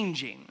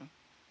changing.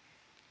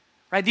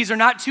 Right? These are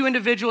not 2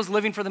 individuals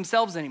living for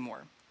themselves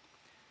anymore.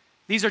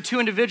 These are 2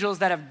 individuals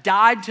that have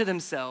died to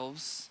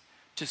themselves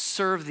to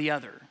serve the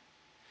other.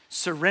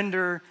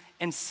 Surrender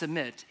and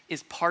submit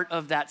is part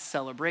of that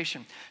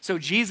celebration. So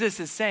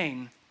Jesus is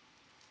saying,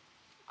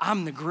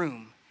 I'm the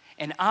groom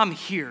and I'm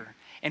here.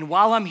 And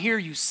while I'm here,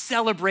 you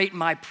celebrate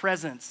my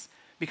presence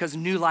because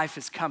new life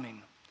is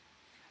coming.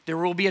 There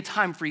will be a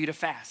time for you to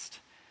fast,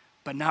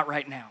 but not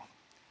right now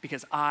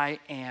because I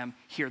am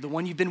here. The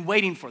one you've been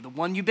waiting for, the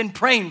one you've been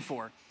praying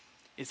for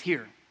is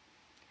here.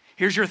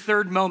 Here's your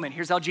third moment.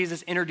 Here's how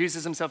Jesus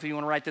introduces himself if you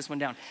want to write this one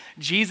down.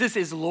 Jesus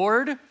is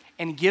Lord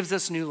and gives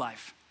us new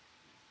life.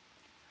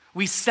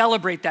 We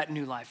celebrate that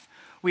new life.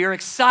 We are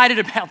excited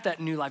about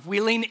that new life. We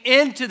lean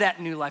into that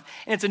new life.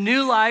 And it's a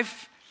new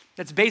life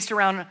that's based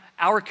around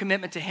our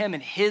commitment to him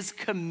and his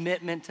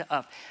commitment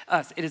to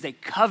us. It is a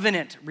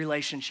covenant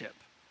relationship,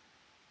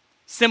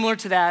 similar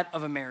to that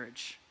of a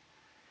marriage.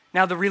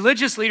 Now, the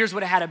religious leaders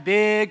would have had a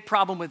big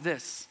problem with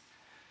this.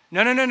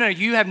 No.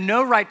 You have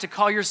no right to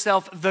call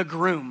yourself the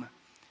groom.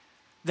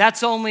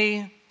 That's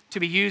only to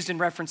be used in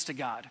reference to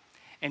God.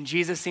 And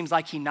Jesus seems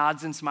like he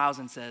nods and smiles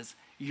and says,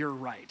 you're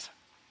right.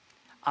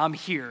 I'm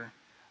here.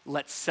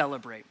 Let's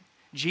celebrate.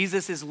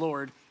 Jesus is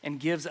Lord and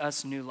gives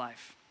us new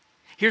life.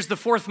 Here's the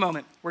fourth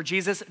moment where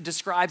Jesus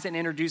describes and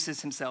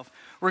introduces himself.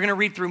 We're going to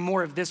read through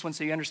more of this one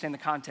so you understand the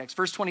context.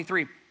 Verse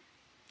 23.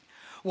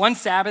 One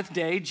Sabbath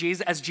day,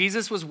 as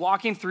Jesus was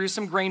walking through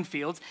some grain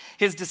fields,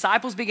 his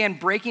disciples began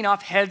breaking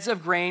off heads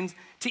of grains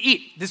to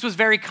eat. This was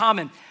very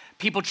common.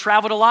 People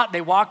traveled a lot, they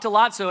walked a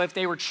lot, so if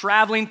they were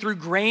traveling through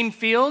grain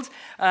fields,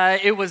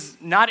 it was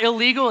not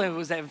illegal.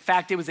 In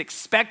fact, it was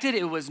expected,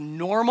 it was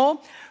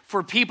normal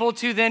for people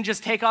to then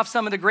just take off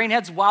some of the grain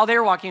heads while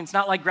they're walking. It's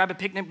not like grab a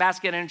picnic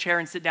basket and a chair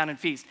and sit down and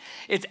feast.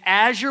 It's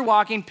as you're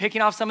walking,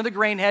 picking off some of the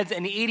grain heads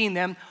and eating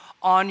them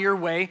on your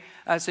way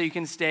so you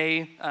can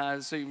stay,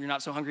 so you're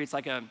not so hungry. It's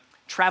like a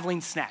traveling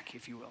snack,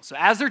 if you will. So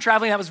as they're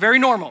traveling, that was very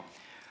normal.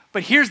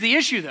 But here's the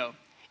issue, though.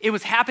 It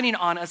was happening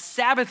on a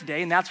Sabbath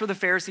day, and that's where the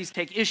Pharisees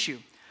take issue.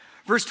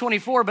 Verse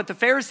 24, but the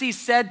Pharisees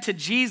said to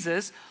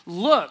Jesus,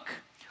 look,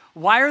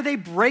 why are they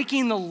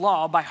breaking the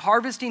law by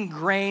harvesting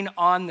grain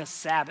on the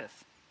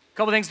Sabbath? A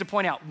couple things to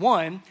point out.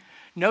 One,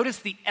 notice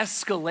the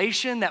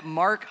escalation that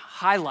Mark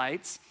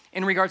highlights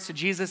in regards to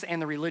Jesus and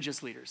the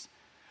religious leaders.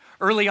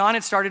 Early on,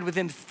 it started with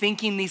them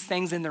thinking these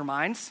things in their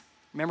minds.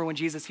 Remember when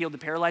Jesus healed the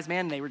paralyzed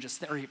man? They were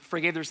or he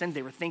forgave their sins.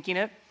 They were thinking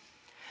it.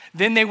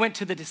 Then they went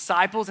to the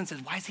disciples and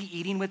said, why is he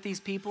eating with these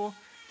people?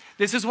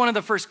 This is one of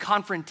the first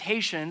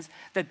confrontations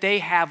that they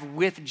have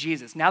with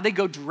Jesus. Now they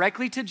go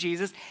directly to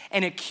Jesus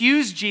and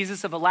accuse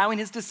Jesus of allowing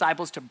his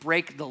disciples to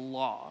break the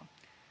law.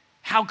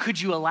 How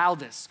could you allow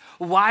this?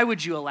 Why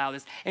would you allow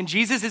this? And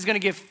Jesus is going to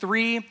give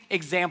 3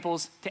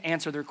 examples to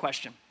answer their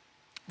question.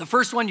 The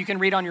first one you can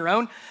read on your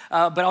own,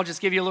 but I'll just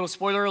give you a little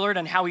spoiler alert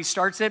on how he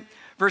starts it.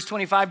 Verse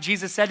 25,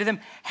 Jesus said to them,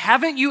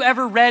 "Haven't you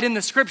ever read in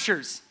the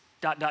scriptures, ...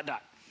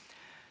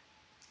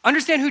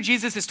 Understand who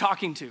Jesus is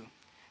talking to.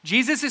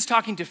 Jesus is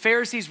talking to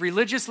Pharisees,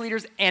 religious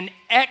leaders, and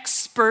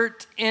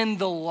expert in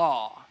the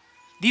law.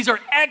 These are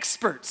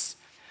experts.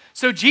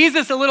 So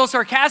Jesus a little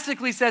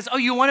sarcastically says, oh,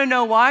 you want to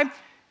know why?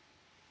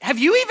 Have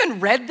you even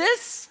read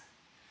this?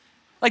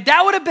 Like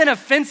that would have been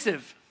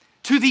offensive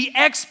to the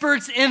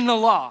experts in the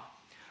law.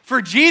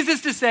 For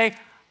Jesus to say,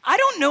 I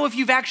don't know if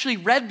you've actually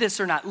read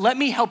this or not. Let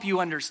me help you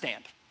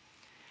understand.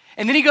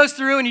 And then he goes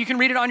through, and you can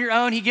read it on your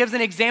own. He gives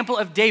an example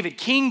of David,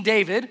 King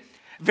David,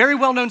 very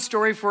well-known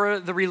story for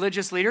the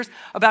religious leaders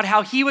about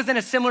how he was in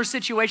a similar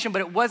situation,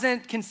 but it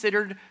wasn't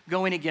considered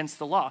going against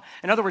the law.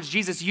 In other words,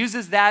 Jesus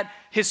uses that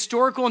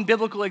historical and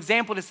biblical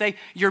example to say,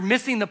 you're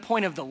missing the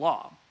point of the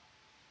law.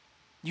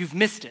 You've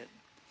missed it.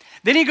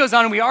 Then he goes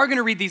on, and we are going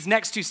to read these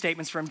next 2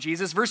 statements from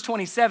Jesus. Verse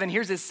 27,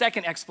 here's his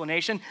second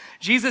explanation.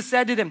 Jesus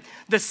said to them,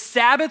 the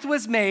Sabbath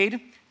was made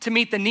to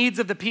meet the needs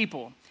of the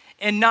people,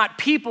 and not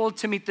people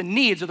to meet the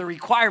needs or the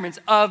requirements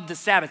of the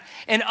Sabbath.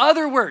 In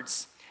other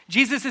words,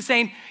 Jesus is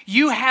saying,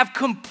 you have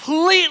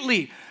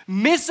completely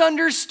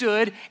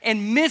misunderstood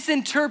and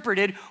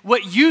misinterpreted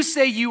what you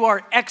say you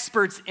are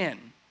experts in.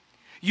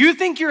 You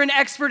think you're an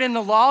expert in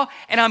the law,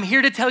 and I'm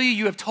here to tell you,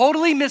 you have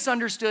totally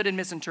misunderstood and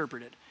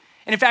misinterpreted.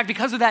 And in fact,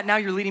 because of that, now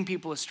you're leading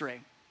people astray.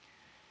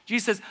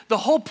 Jesus says, the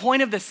whole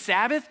point of the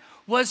Sabbath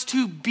was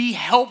to be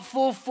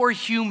helpful for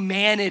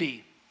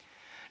humanity,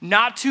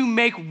 not to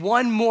make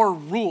one more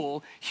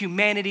rule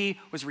humanity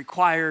was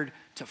required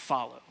to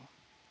follow.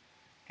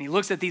 And he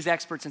looks at these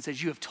experts and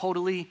says, you have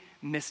totally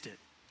missed it.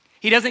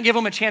 He doesn't give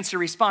them a chance to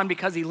respond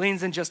because he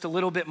leans in just a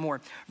little bit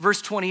more.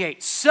 Verse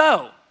 28,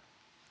 so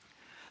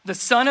the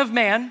Son of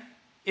Man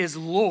is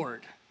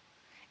Lord,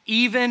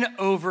 even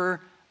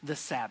over the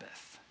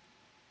Sabbath.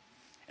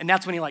 And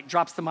that's when he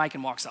drops the mic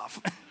and walks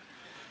off.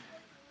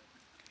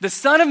 The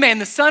Son of Man,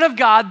 the Son of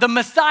God, the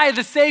Messiah,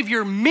 the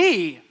Savior,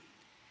 me,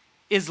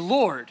 is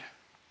Lord,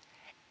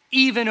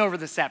 even over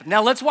the Sabbath.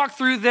 Now let's walk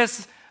through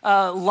this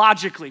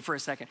logically for a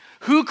second.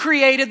 Who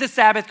created the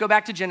Sabbath? Go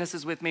back to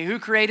Genesis with me. Who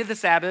created the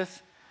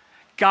Sabbath?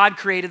 God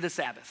created the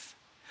Sabbath.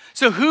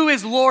 So who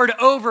is Lord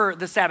over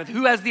the Sabbath?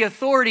 Who has the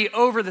authority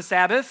over the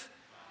Sabbath?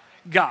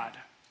 God.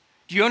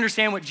 Do you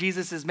understand what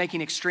Jesus is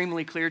making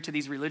extremely clear to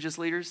these religious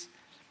leaders?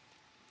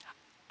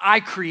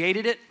 I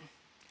created it.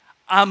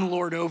 I'm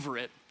Lord over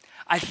it.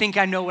 I think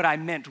I know what I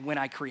meant when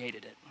I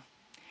created it.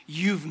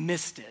 You've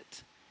missed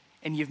it,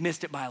 and you've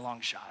missed it by a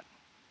long shot.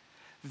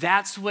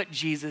 That's what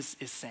Jesus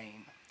is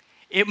saying.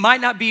 It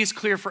might not be as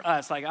clear for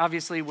us.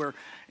 Obviously we're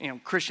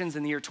Christians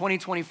in the year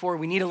 2024.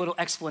 We need a little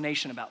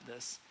explanation about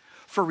this.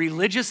 For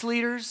religious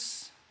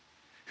leaders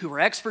who were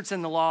experts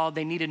in the law,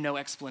 they needed no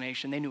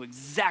explanation. They knew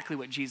exactly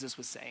what Jesus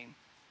was saying.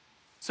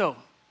 So,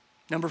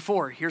 number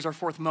 4, here's our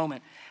 4th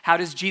moment. How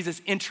does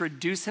Jesus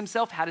introduce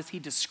himself? How does he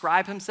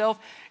describe himself?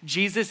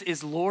 Jesus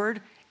is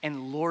Lord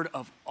and Lord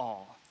of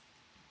all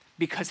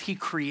because he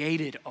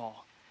created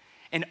all.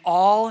 And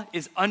all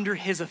is under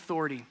his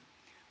authority.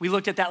 We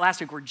looked at that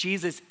last week where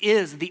Jesus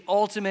is the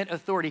ultimate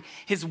authority.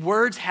 His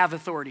words have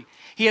authority.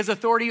 He has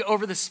authority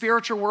over the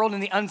spiritual world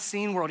and the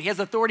unseen world. He has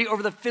authority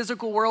over the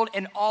physical world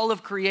and all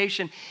of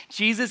creation.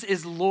 Jesus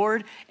is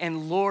Lord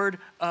and Lord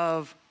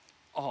of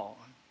all.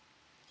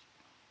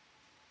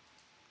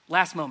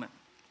 Last moment,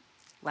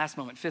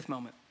 5th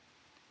moment.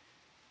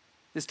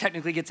 This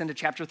technically gets into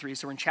chapter 3,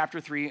 so we're in chapter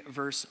 3,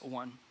 verse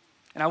 1.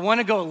 And I want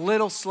to go a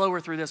little slower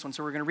through this one,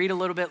 so we're going to read a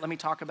little bit. Let me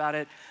talk about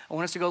it. I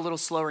want us to go a little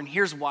slower, and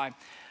here's why.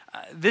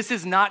 This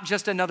is not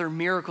just another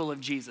miracle of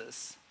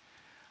Jesus.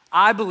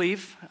 I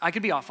believe, I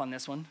could be off on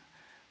this one,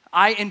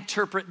 I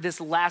interpret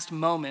this last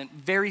moment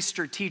very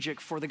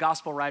strategic for the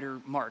gospel writer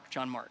Mark,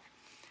 John Mark.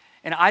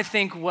 And I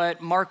think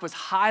what Mark was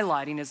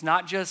highlighting is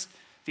not just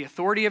the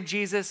authority of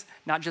Jesus,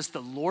 not just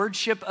the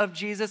lordship of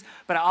Jesus,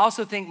 but I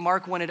also think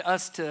Mark wanted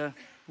us to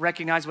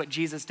recognize what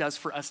Jesus does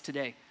for us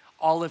today,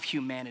 all of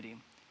humanity.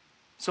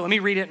 So let me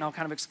read it and I'll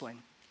kind of explain.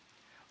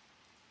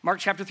 Mark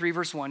chapter 3,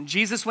 verse 1.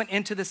 Jesus went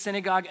into the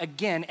synagogue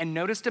again and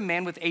noticed a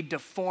man with a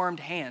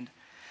deformed hand.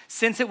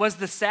 Since it was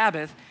the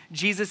Sabbath,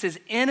 Jesus'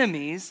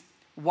 enemies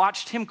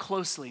watched him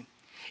closely.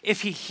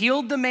 If he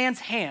healed the man's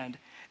hand,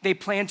 they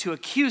planned to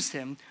accuse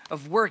him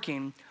of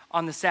working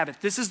on the Sabbath.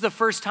 This is the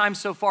first time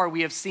so far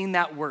we have seen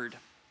that word,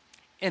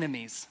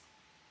 enemies.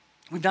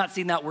 We've not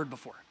seen that word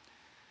before.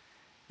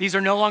 These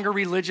are no longer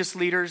religious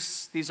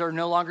leaders. These are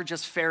no longer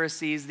just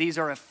Pharisees. These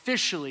are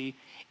officially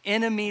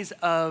enemies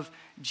of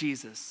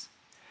Jesus.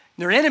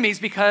 They're enemies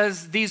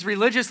because these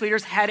religious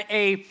leaders had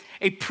a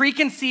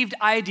preconceived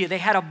idea. They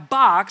had a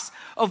box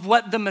of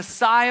what the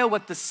Messiah,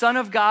 what the Son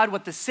of God,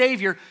 what the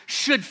Savior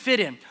should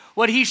fit in.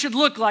 what he should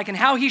look like and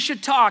how he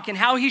should talk and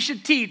how he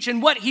should teach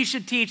and what he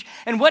should teach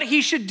and what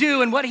he should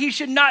do and what he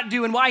should not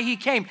do and why he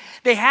came.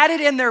 They had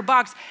it in their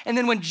box. And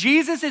then when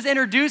Jesus is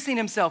introducing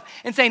himself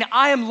and saying,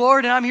 I am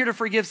Lord and I'm here to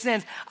forgive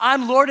sins.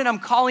 I'm Lord and I'm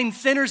calling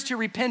sinners to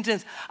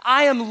repentance.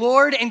 I am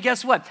Lord, and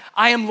guess what?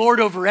 I am Lord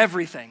over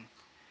everything.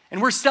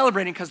 And we're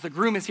celebrating because the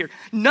groom is here.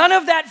 None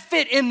of that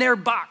fit in their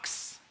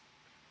box.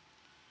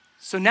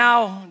 So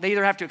now they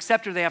either have to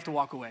accept or they have to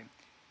walk away.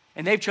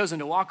 And they've chosen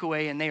to walk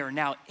away, and they are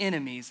now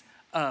enemies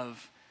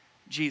of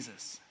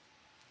Jesus.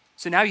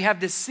 So now you have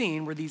this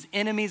scene where these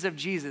enemies of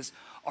Jesus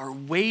are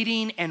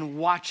waiting and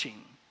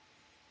watching,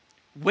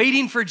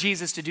 waiting for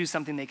Jesus to do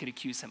something they could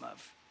accuse him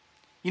of.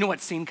 You know what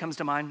scene comes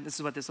to mind? This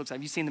is what this looks like.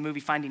 Have you seen the movie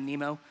Finding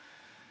Nemo?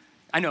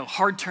 I know,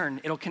 hard turn,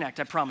 it'll connect,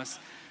 I promise.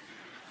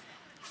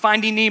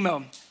 Finding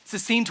Nemo. It's a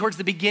scene towards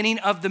the beginning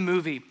of the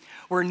movie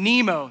where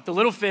Nemo, the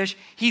little fish,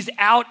 he's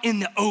out in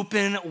the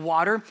open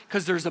water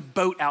because there's a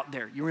boat out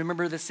there. You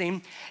remember the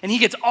scene? And he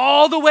gets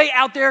all the way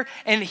out there,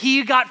 and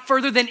he got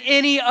further than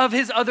any of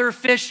his other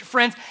fish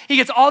friends. He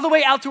gets all the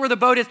way out to where the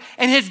boat is,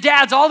 and his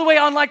dad's all the way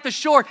on like the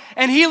shore,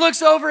 and he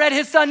looks over at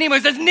his son Nemo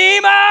and says,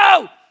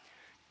 Nemo,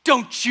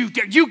 don't you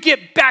dare, you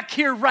get back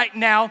here right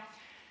now.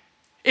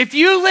 If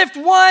you lift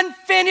one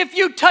fin, if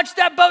you touch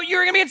that boat,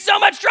 you're gonna be in so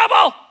much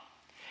trouble.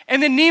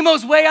 And then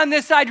Nemo's way on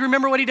this side.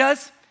 Remember what he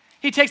does?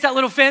 He takes that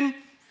little fin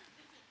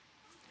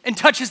and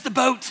touches the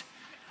boat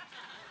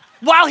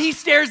while he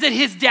stares at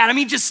his dad. I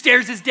mean, just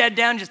stares his dad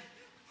down, just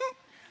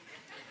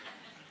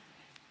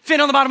fin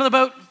on the bottom of the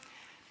boat.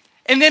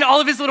 And then all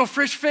of his little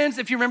fish fins,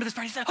 if you remember this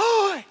part, he said,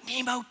 oh,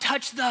 Nemo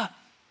touched the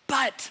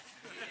butt.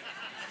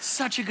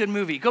 Such a good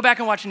movie. Go back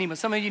and watch Nemo.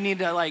 Some of you need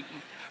to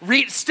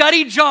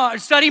study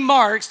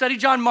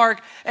John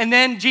Mark, and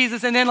then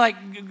Jesus, and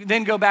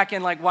then go back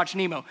and watch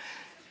Nemo.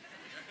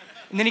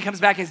 And then he comes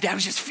back and his dad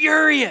was just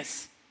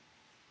furious.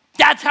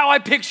 That's how I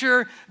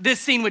picture this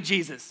scene with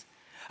Jesus.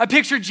 I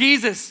picture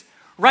Jesus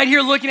right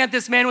here looking at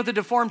this man with a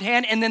deformed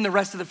hand, and then the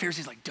rest of the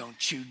Pharisees like,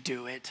 don't you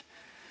do it.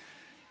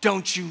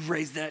 Don't you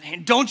raise that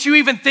hand. Don't you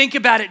even think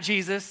about it,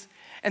 Jesus.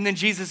 And then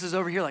Jesus is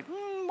over here like,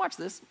 watch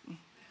this. And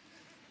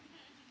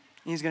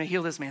he's gonna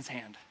heal this man's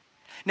hand.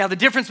 Now the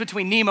difference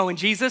between Nemo and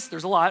Jesus,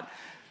 there's a lot.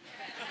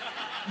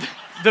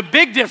 The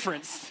big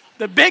difference.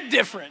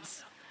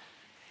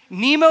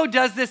 Nemo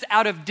does this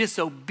out of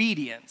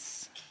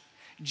disobedience.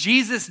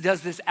 Jesus does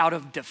this out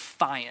of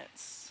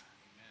defiance.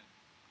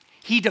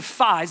 He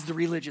defies the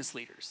religious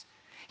leaders.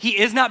 He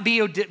is not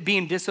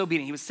being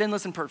disobedient. He was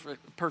sinless and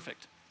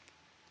perfect.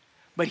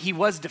 But he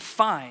was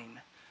defying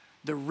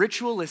the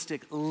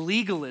ritualistic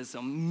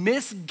legalism,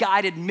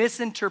 misguided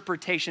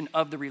misinterpretation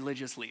of the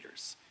religious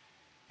leaders.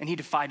 And he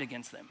defied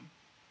against them.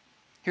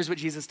 Here's what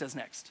Jesus does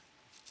next.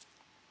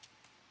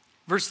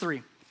 Verse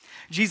 3.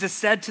 Jesus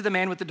said to the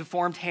man with the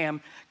deformed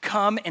hand,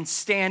 come and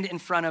stand in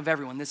front of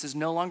everyone. This is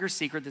no longer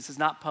secret. This is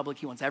not public.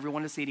 He wants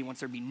everyone to see it. He wants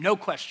there to be no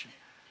question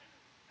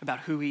about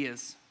who he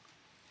is.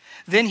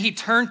 Then he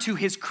turned to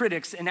his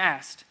critics and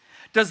asked,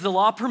 does the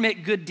law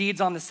permit good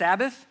deeds on the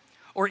Sabbath?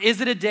 Or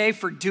is it a day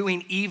for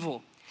doing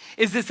evil?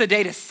 Is this a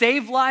day to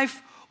save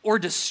life or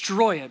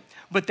destroy it?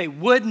 But they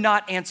would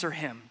not answer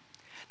him.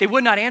 They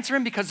would not answer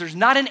him because there's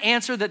not an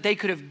answer that they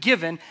could have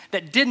given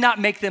that did not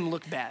make them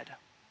look bad.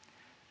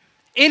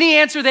 Any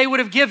answer they would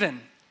have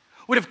given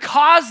would have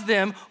caused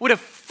them, would have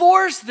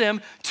forced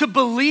them to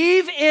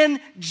believe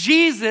in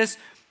Jesus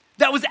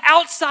that was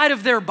outside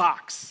of their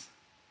box.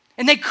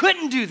 And they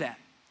couldn't do that.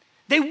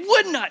 They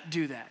would not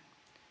do that.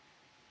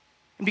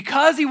 And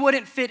because he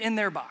wouldn't fit in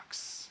their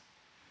box,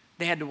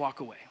 they had to walk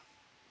away.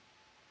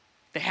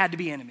 They had to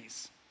be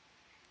enemies.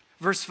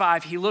 Verse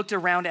 5, he looked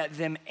around at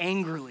them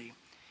angrily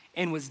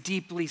and was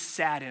deeply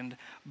saddened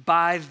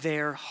by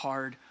their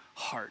hard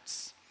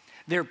hearts.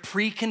 Their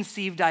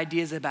preconceived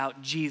ideas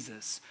about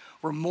Jesus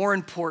were more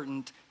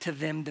important to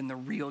them than the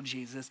real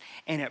Jesus,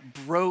 and it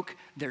broke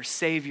their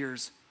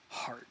Savior's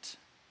heart.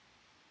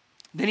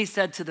 Then he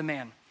said to the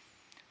man,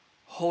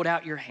 hold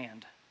out your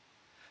hand.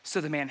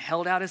 So the man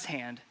held out his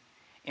hand,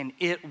 and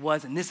it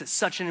was, and this is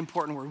such an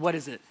important word, what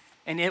is it?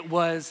 And it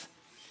was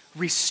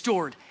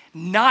restored,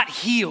 not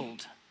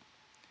healed.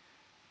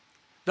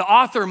 The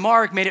author,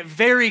 Mark, made it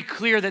very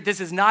clear that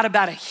this is not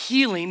about a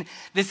healing.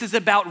 This is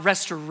about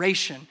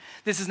restoration.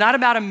 This is not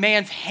about a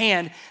man's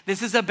hand.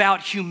 This is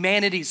about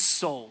humanity's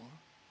soul.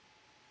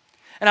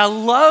 And I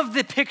love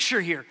the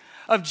picture here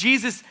of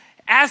Jesus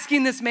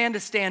asking this man to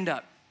stand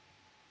up.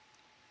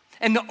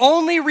 And the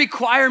only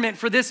requirement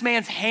for this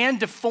man's hand,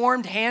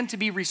 deformed hand, to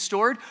be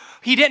restored,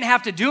 he didn't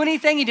have to do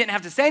anything. He didn't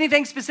have to say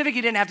anything specific.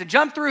 He didn't have to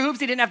jump through hoops.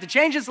 He didn't have to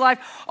change his life.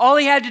 All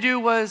he had to do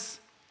was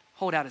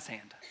hold out his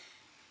hand.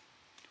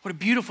 What a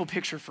beautiful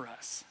picture for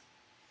us.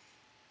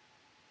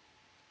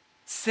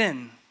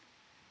 Sin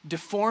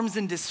deforms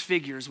and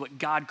disfigures what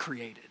God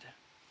created.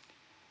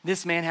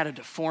 This man had a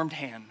deformed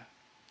hand,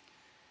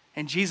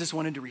 and Jesus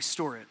wanted to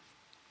restore it.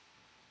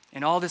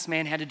 And all this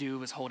man had to do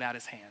was hold out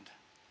his hand.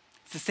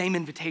 It's the same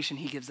invitation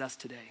he gives us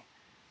today.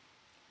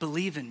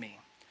 Believe in me.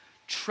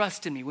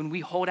 Trust in me. When we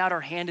hold out our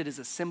hand, it is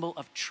a symbol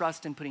of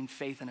trust and putting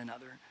faith in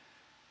another.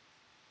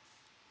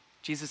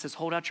 Jesus says,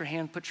 hold out your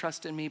hand, put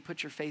trust in me,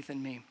 put your faith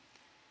in me.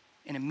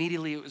 And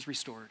immediately it was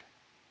restored.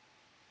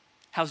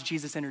 How's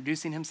Jesus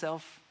introducing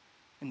himself?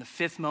 In the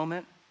fifth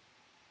moment,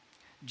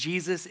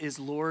 Jesus is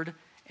Lord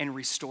and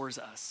restores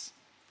us.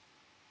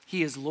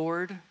 He is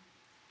Lord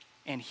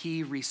and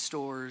he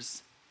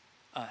restores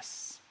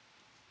us.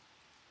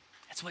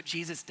 That's what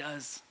Jesus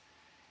does.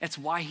 That's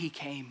why he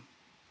came.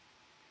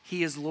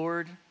 He is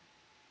Lord,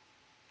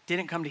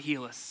 didn't come to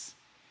heal us.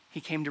 He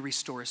came to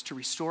restore us, to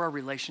restore our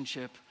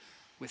relationship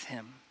with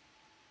him.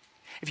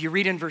 If you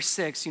read in verse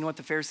 6, you know what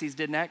the Pharisees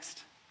did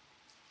next?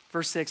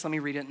 Verse 6, let me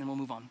read it and then we'll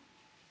move on.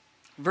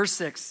 Verse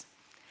 6,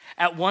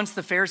 at once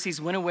the Pharisees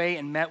went away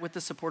and met with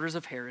the supporters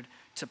of Herod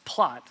to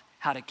plot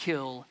how to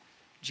kill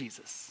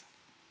Jesus.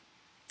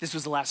 This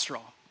was the last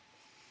straw.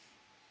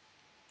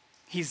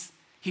 He's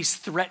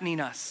threatening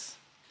us.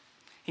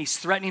 He's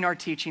threatening our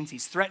teachings.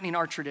 He's threatening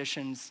our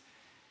traditions.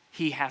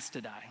 He has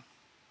to die.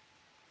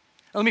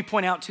 Let me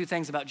point out two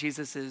things about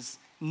Jesus'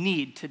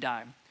 need to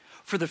die.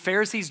 For the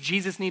Pharisees,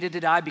 Jesus needed to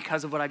die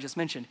because of what I just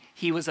mentioned.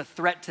 He was a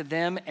threat to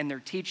them and their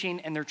teaching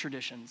and their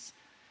traditions,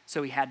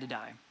 so he had to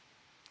die.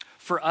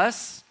 For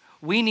us,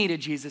 we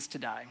needed Jesus to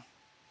die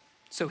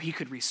so he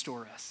could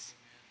restore us.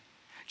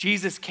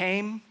 Jesus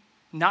came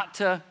not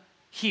to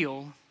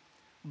heal,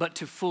 but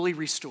to fully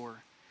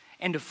restore.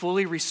 And to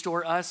fully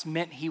restore us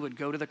meant he would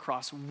go to the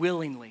cross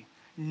willingly,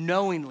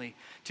 knowingly,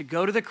 to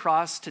go to the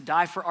cross, to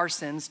die for our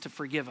sins, to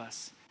forgive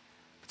us.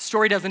 But the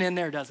story doesn't end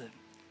there, does it?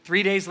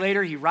 3 days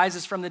later, he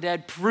rises from the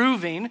dead,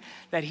 proving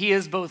that he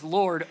is both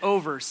Lord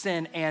over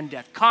sin and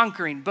death,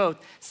 conquering both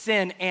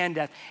sin and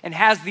death, and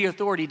has the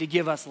authority to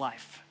give us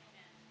life.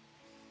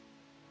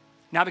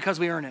 Not because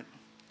we earn it,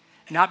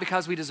 not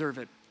because we deserve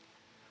it,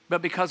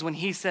 but because when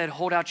he said,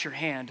 hold out your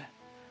hand,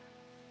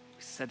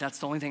 he said, that's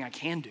the only thing I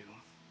can do.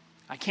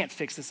 I can't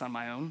fix this on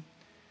my own.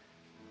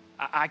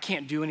 I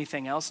can't do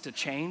anything else to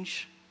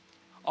change.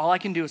 All I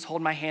can do is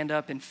hold my hand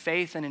up in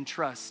faith and in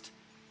trust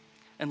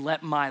and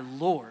let my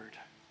Lord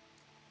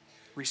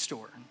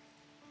restore.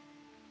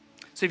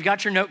 So you've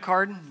got your note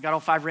card, you've got all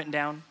 5 written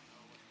down.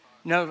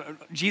 No,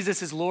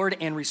 Jesus is Lord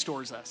and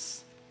restores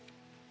us.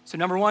 So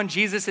number 1,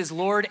 Jesus is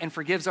Lord and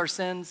forgives our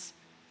sins.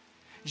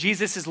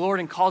 Jesus is Lord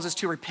and calls us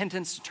to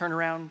repentance, to turn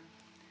around.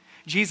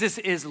 Jesus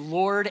is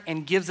Lord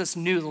and gives us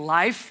new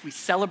life. We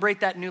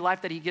celebrate that new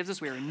life that he gives us.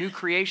 We are a new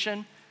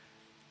creation,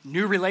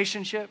 new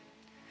relationship.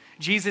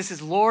 Jesus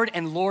is Lord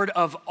and Lord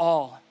of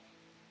all.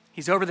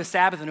 He's over the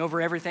Sabbath and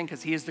over everything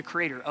because he is the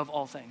creator of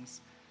all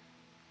things.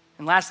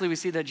 And lastly, we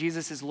see that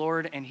Jesus is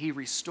Lord and he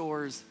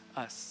restores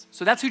us.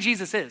 So that's who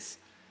Jesus is,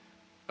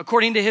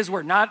 according to his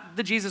word. Not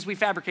the Jesus we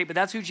fabricate, but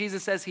that's who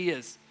Jesus says he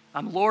is.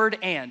 I'm Lord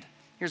and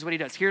here's what he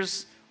does.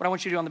 Here's what I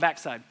want you to do on the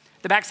backside.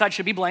 The backside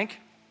should be blank.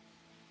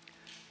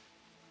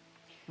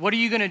 What are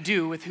you going to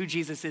do with who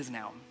Jesus is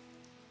now?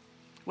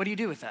 What do you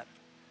do with that?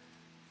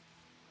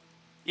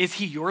 Is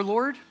he your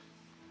Lord?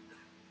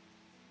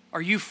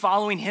 Are you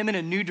following him in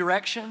a new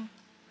direction?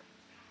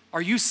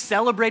 Are you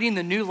celebrating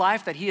the new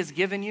life that he has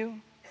given you?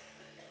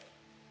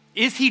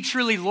 Is he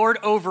truly Lord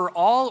over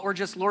all or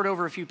just Lord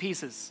over a few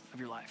pieces of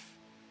your life?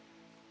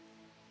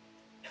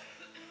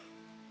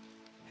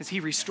 Has he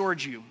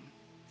restored you?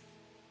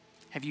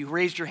 Have you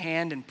raised your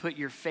hand and put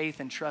your faith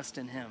and trust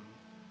in him?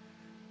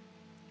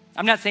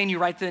 I'm not saying you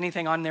write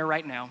anything on there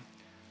right now,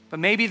 but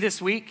maybe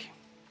this week,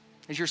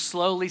 as you're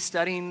slowly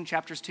studying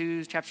chapters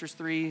 2, chapters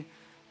 3,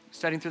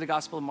 studying through the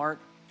Gospel of Mark,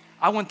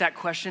 I want that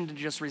question to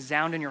just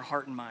resound in your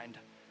heart and mind.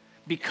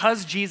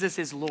 Because Jesus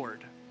is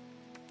Lord,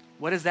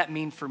 what does that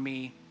mean for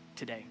me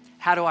today?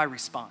 How do I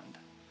respond?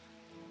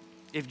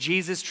 If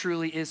Jesus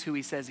truly is who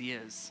he says he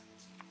is,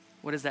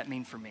 what does that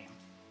mean for me?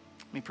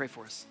 Let me pray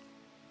for us.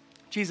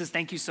 Jesus,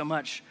 thank you so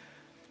much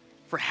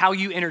for how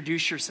you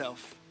introduce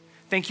yourself.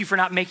 Thank you for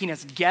not making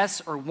us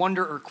guess or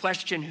wonder or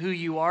question who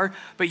you are,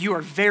 but you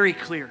are very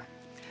clear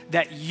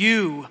that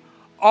you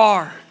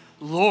are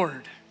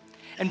Lord.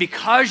 And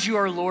because you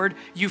are Lord,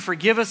 you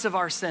forgive us of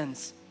our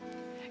sins.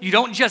 You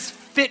don't just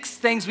fix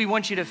things we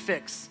want you to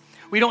fix.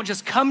 We don't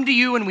just come to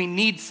you when we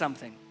need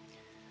something.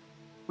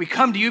 We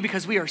come to you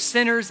because we are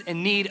sinners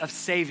in need of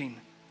saving.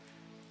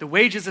 The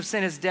wages of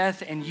sin is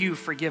death, and you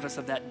forgive us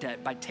of that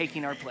debt by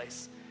taking our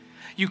place.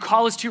 You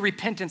call us to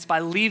repentance by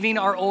leaving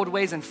our old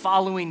ways and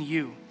following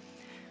you.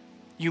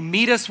 You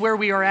meet us where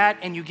we are at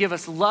and you give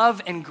us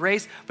love and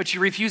grace, but you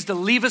refuse to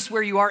leave us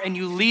where you are and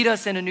you lead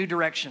us in a new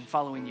direction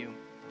following you.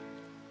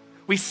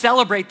 We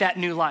celebrate that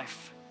new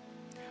life.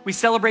 We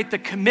celebrate the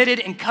committed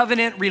and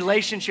covenant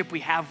relationship we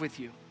have with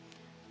you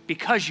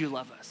because you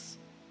love us.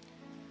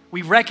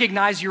 We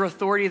recognize your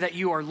authority that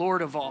you are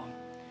Lord of all.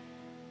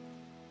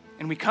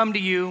 And we come to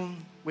you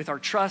with our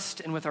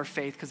trust and with our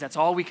faith because that's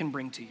all we can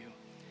bring to you.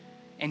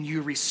 And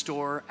you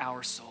restore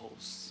our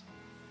souls.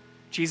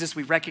 Jesus,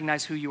 we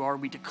recognize who you are.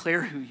 We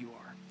declare who you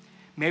are.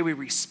 May we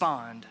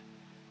respond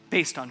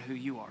based on who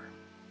you are.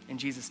 In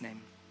Jesus' name,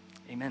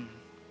 amen.